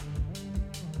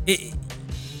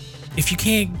 If you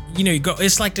can't, go.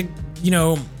 It's like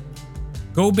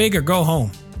go big or go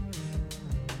home.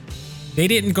 They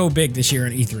didn't go big this year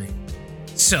in E3,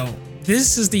 so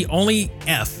this is the only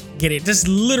F. Get it? This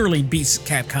literally beats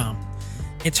Capcom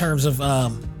in terms of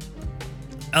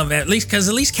at least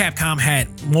Capcom had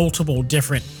multiple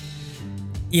different,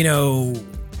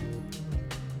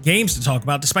 games to talk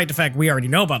about, despite the fact we already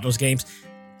know about those games.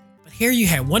 But here you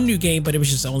had one new game, but it was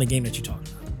just the only game that you talked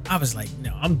about. I was like,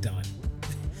 no, I'm done.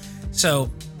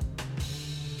 So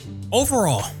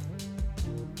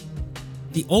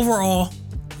the overall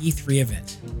E3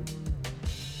 event,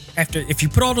 if you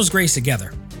put all those grades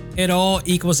together, it all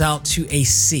equals out to a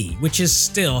C, which is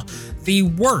still the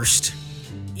worst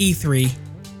E3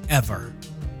 ever.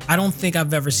 I don't think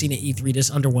I've ever seen an E3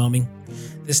 this underwhelming,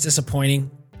 this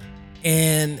disappointing,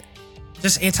 and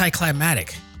just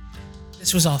anticlimactic.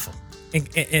 This was awful.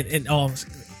 And all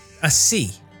a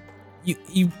C.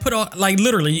 You put all, like,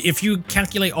 literally, if you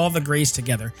calculate all the grades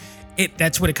together,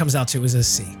 that's what it comes out to, is a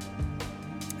C.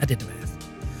 I did the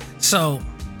math. So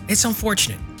it's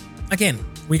unfortunate. Again,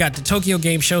 we got the Tokyo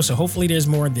Game Show, so hopefully there's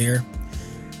more there.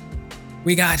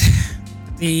 We got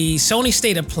the Sony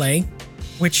State of Play,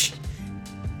 which,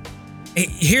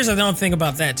 here's another thing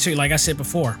about that too. Like I said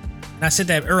before, and I said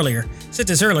this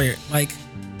earlier, like,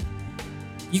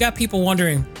 you got people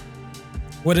wondering,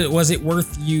 was it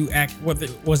worth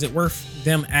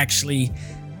them actually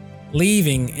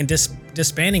leaving and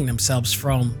disbanding themselves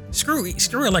from screw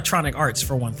Electronic Arts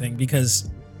for one thing,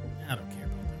 because I don't care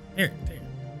about them.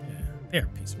 They're a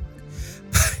piece of work.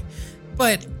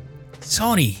 But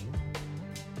Sony,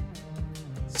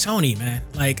 man,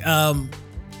 like,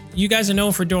 you guys are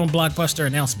known for doing blockbuster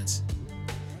announcements,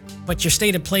 but your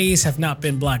state of plays have not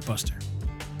been blockbuster,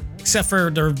 except for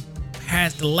the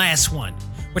last one,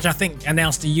 which I think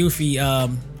announced the Yuffie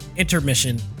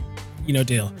intermission,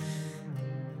 deal.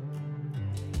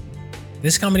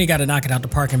 This company got to knock it out the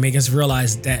park and make us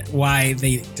realize that why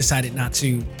they decided not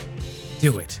to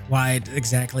do it. Why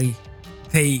exactly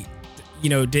they,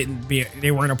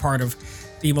 they weren't a part of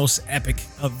the most epic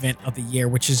event of the year,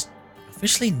 which is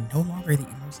officially no longer the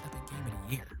most epic game of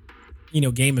the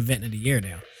year. Game event of the year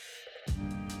now.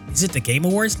 Is it the Game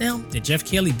Awards now? Did Jeff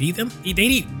Keighley beat them? He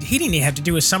didn't even have to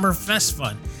do a Summer Fest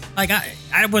fun. Like,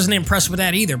 I wasn't impressed with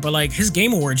that either, but like, his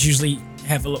Game Awards usually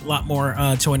have a lot more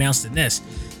to announce than this.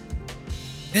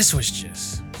 This was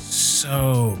just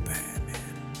so bad, man.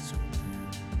 So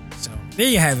bad. So there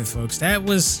you have it, folks. That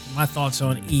was my thoughts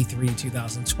on E3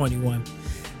 2021.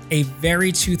 A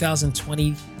very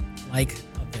 2020-like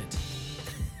event.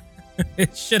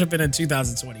 It should have been in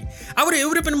 2020. It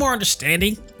would have been more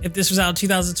understanding if this was out in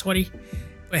 2020.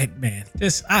 But man,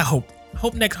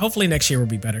 hopefully next year will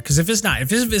be better. Because if it's not,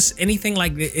 if it's anything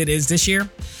like it is this year,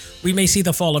 we may see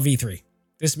the fall of E3.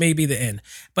 This may be the end.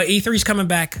 But E3 is coming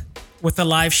back with a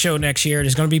live show next year.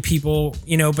 There's going to be people,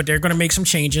 but they're going to make some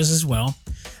changes as well.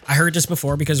 I heard this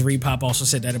before because ReedPop also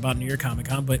said that about New York Comic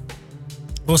Con, but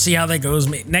we'll see how that goes.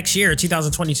 Next year,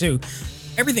 2022,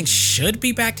 everything should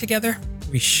be back together.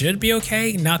 We should be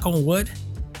okay. Knock on wood.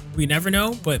 We never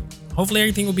know, but hopefully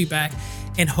everything will be back.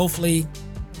 And hopefully,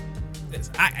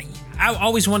 I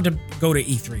always wanted to go to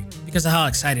E3 because of how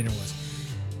exciting it was.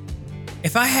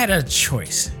 If I had a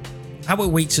choice, I would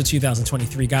wait till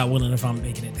 2023, God willing, if I'm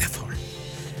making it that far.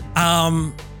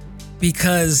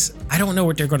 Because I don't know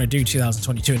what they're going to do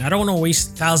 2022, and I don't want to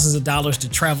waste thousands of dollars to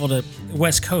travel to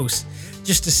West Coast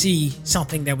just to see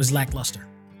something that was lackluster.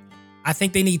 I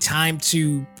think they need time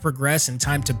to progress and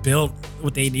time to build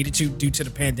what they needed to due to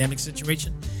the pandemic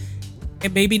situation.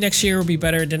 And maybe next year will be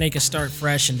better, then they can start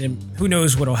fresh, and then who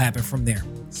knows what'll happen from there.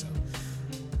 So,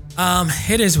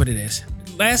 it is what it is.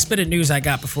 Last bit of news I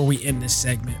got before we end this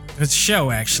segment, this show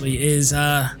actually, is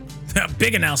a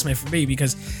big announcement for me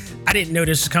because I didn't know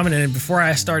this was coming, and before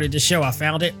I started the show, I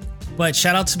found it. But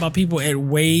shout out to my people at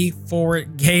Way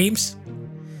Forward Games.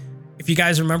 If you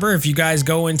guys remember, if you guys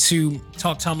go into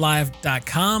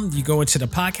TalkTimeLive.com, you go into the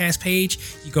podcast page,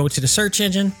 you go to the search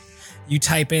engine, you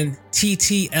type in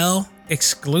TTL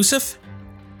exclusive,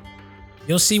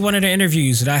 you'll see one of the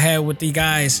interviews that I had with the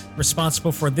guys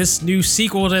responsible for this new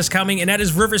sequel that's coming, and that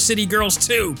is River City Girls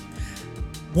 2.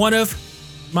 One of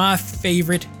my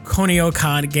favorite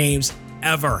Kunio-Kan games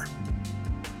ever.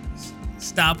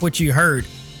 Stop what you heard.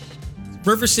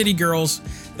 River City Girls,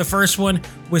 the first one,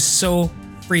 was so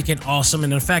freaking awesome,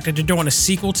 and the fact that they're doing a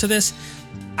sequel to this,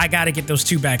 I gotta get those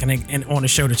two back and on the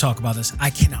show to talk about this. I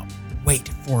cannot wait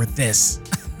for this.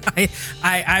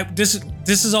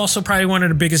 This is also probably one of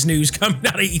the biggest news coming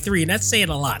out of E3, and that's saying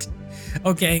a lot,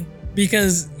 okay?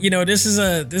 Because this is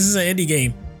an indie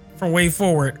game from Way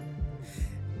Forward.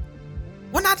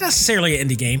 Well, not necessarily an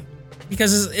indie game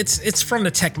because it's from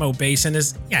the Tecmo base, and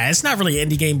it's not really an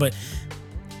indie game, but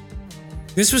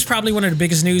this was probably one of the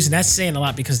biggest news, and that's saying a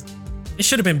lot because it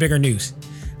should have been bigger news.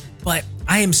 But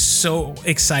I am so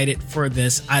excited for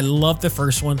this. I love the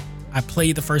first one. I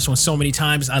played the first one so many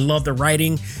times. I love the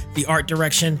writing, the art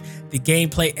direction, the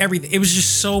gameplay, everything. It was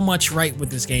just so much right with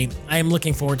this game. I am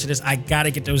looking forward to this. I got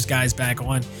to get those guys back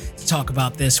on to talk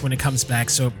about this when it comes back.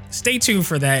 So stay tuned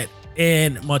for that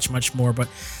and much, much more. But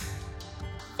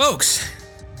folks,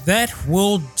 that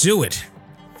will do it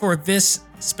for this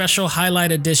special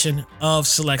highlight edition of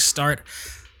Select Start.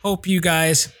 Hope you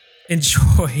guys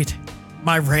enjoyed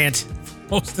my rant,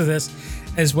 most of this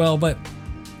as well. But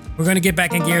we're going to get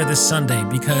back in gear this Sunday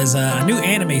because a new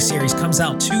anime series comes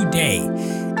out today,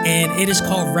 and it is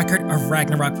called Record of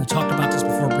Ragnarok. We talked about this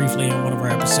before briefly in one of our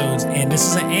episodes, and this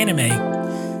is an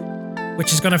anime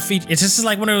which is going to feature. This is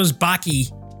like one of those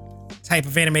Baki type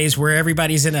of animes where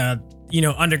everybody's in a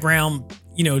underground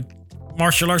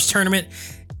martial arts tournament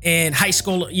and high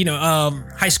school of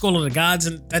the gods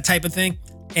and that type of thing.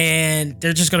 And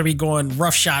they're just going to be going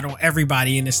roughshod on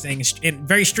everybody in this thing, and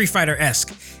very Street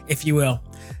Fighter-esque, if you will.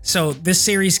 So this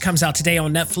series comes out today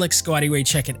on Netflix. Go out of your way,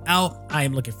 check it out. I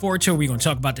am looking forward to it. We're going to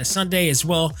talk about this Sunday, as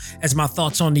well as my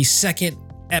thoughts on the second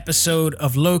episode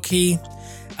of Loki,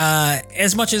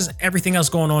 as much as everything else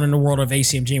going on in the world of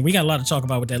ACMG. And we got a lot to talk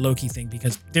about with that Loki thing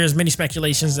because there's many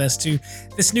speculations as to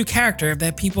this new character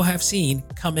that people have seen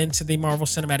come into the Marvel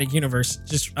Cinematic Universe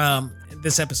just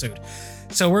this episode.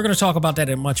 So we're going to talk about that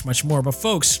and much, much more. But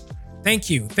folks, thank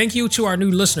you. Thank you to our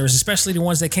new listeners, especially the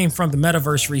ones that came from the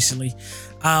metaverse recently.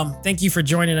 Thank you for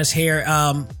joining us here.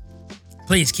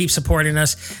 Please keep supporting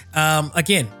us.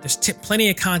 Again, there's plenty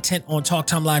of content on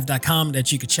TalkTimeLive.com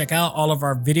that you could check out. All of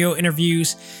our video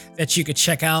interviews that you could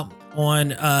check out on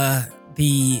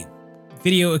the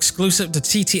video exclusive, the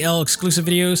TTL exclusive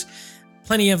videos.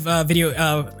 Plenty of video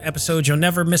episodes. You'll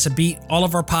never miss a beat. All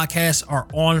of our podcasts are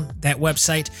on that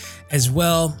website as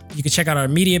well. You can check out our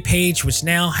media page, which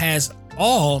now has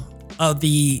all of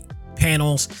the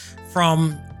panels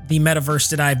from the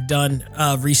metaverse that I've done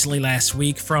recently last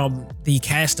week, from the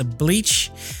cast of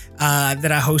Bleach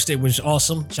that I hosted, which was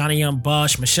awesome. Johnny Young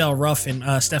Bosch, Michelle Ruff,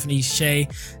 and Stephanie Shea.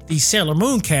 The Sailor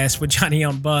Moon cast with Johnny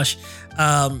Young Bosch,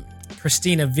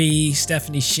 Christina V,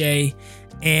 Stephanie Shea,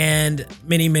 and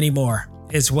many, many more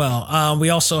as well. We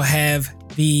also have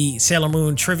the Sailor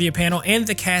Moon trivia panel and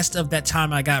the cast of That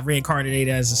Time I Got Reincarnated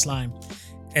as a Slime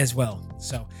as well.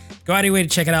 So go out of your way to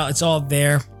check it out. It's all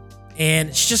there. And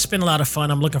it's just been a lot of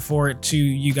fun. I'm looking forward to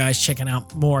you guys checking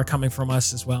out more coming from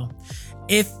us as well.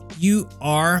 If you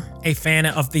are a fan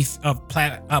of the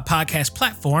podcast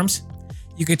platforms,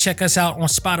 you can check us out on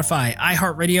Spotify,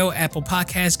 iHeartRadio, Apple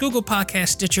Podcasts, Google Podcasts,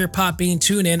 Stitcher, Podbean,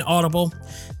 TuneIn, Audible,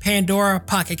 Pandora,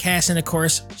 Pocket Cast, and of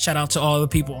course, shout out to all the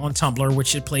people on Tumblr,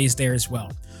 which it plays there as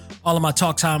well. All of my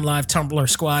Talk Time Live Tumblr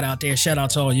squad out there, shout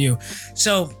out to all you.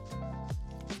 So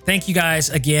thank you guys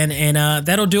again, and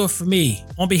that'll do it for me.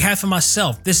 On behalf of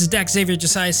myself, this is Dax Xavier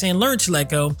Josiah saying, learn to let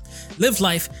go, live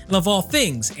life, love all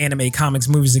things anime, comics,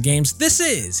 movies, and games. This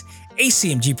is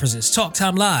ACMG Presents Talk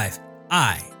Time Live.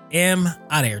 I am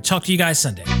out of here. Talk to you guys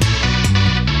Sunday.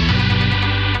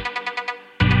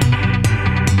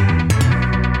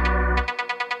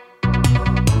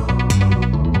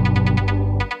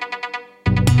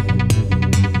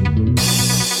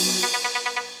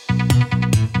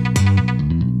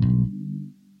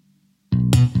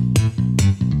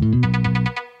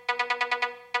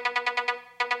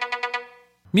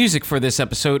 Music for this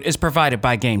episode is provided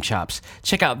by Game Chops.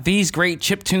 Check out these great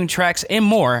chiptune tracks and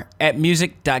more at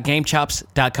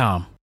music.gamechops.com.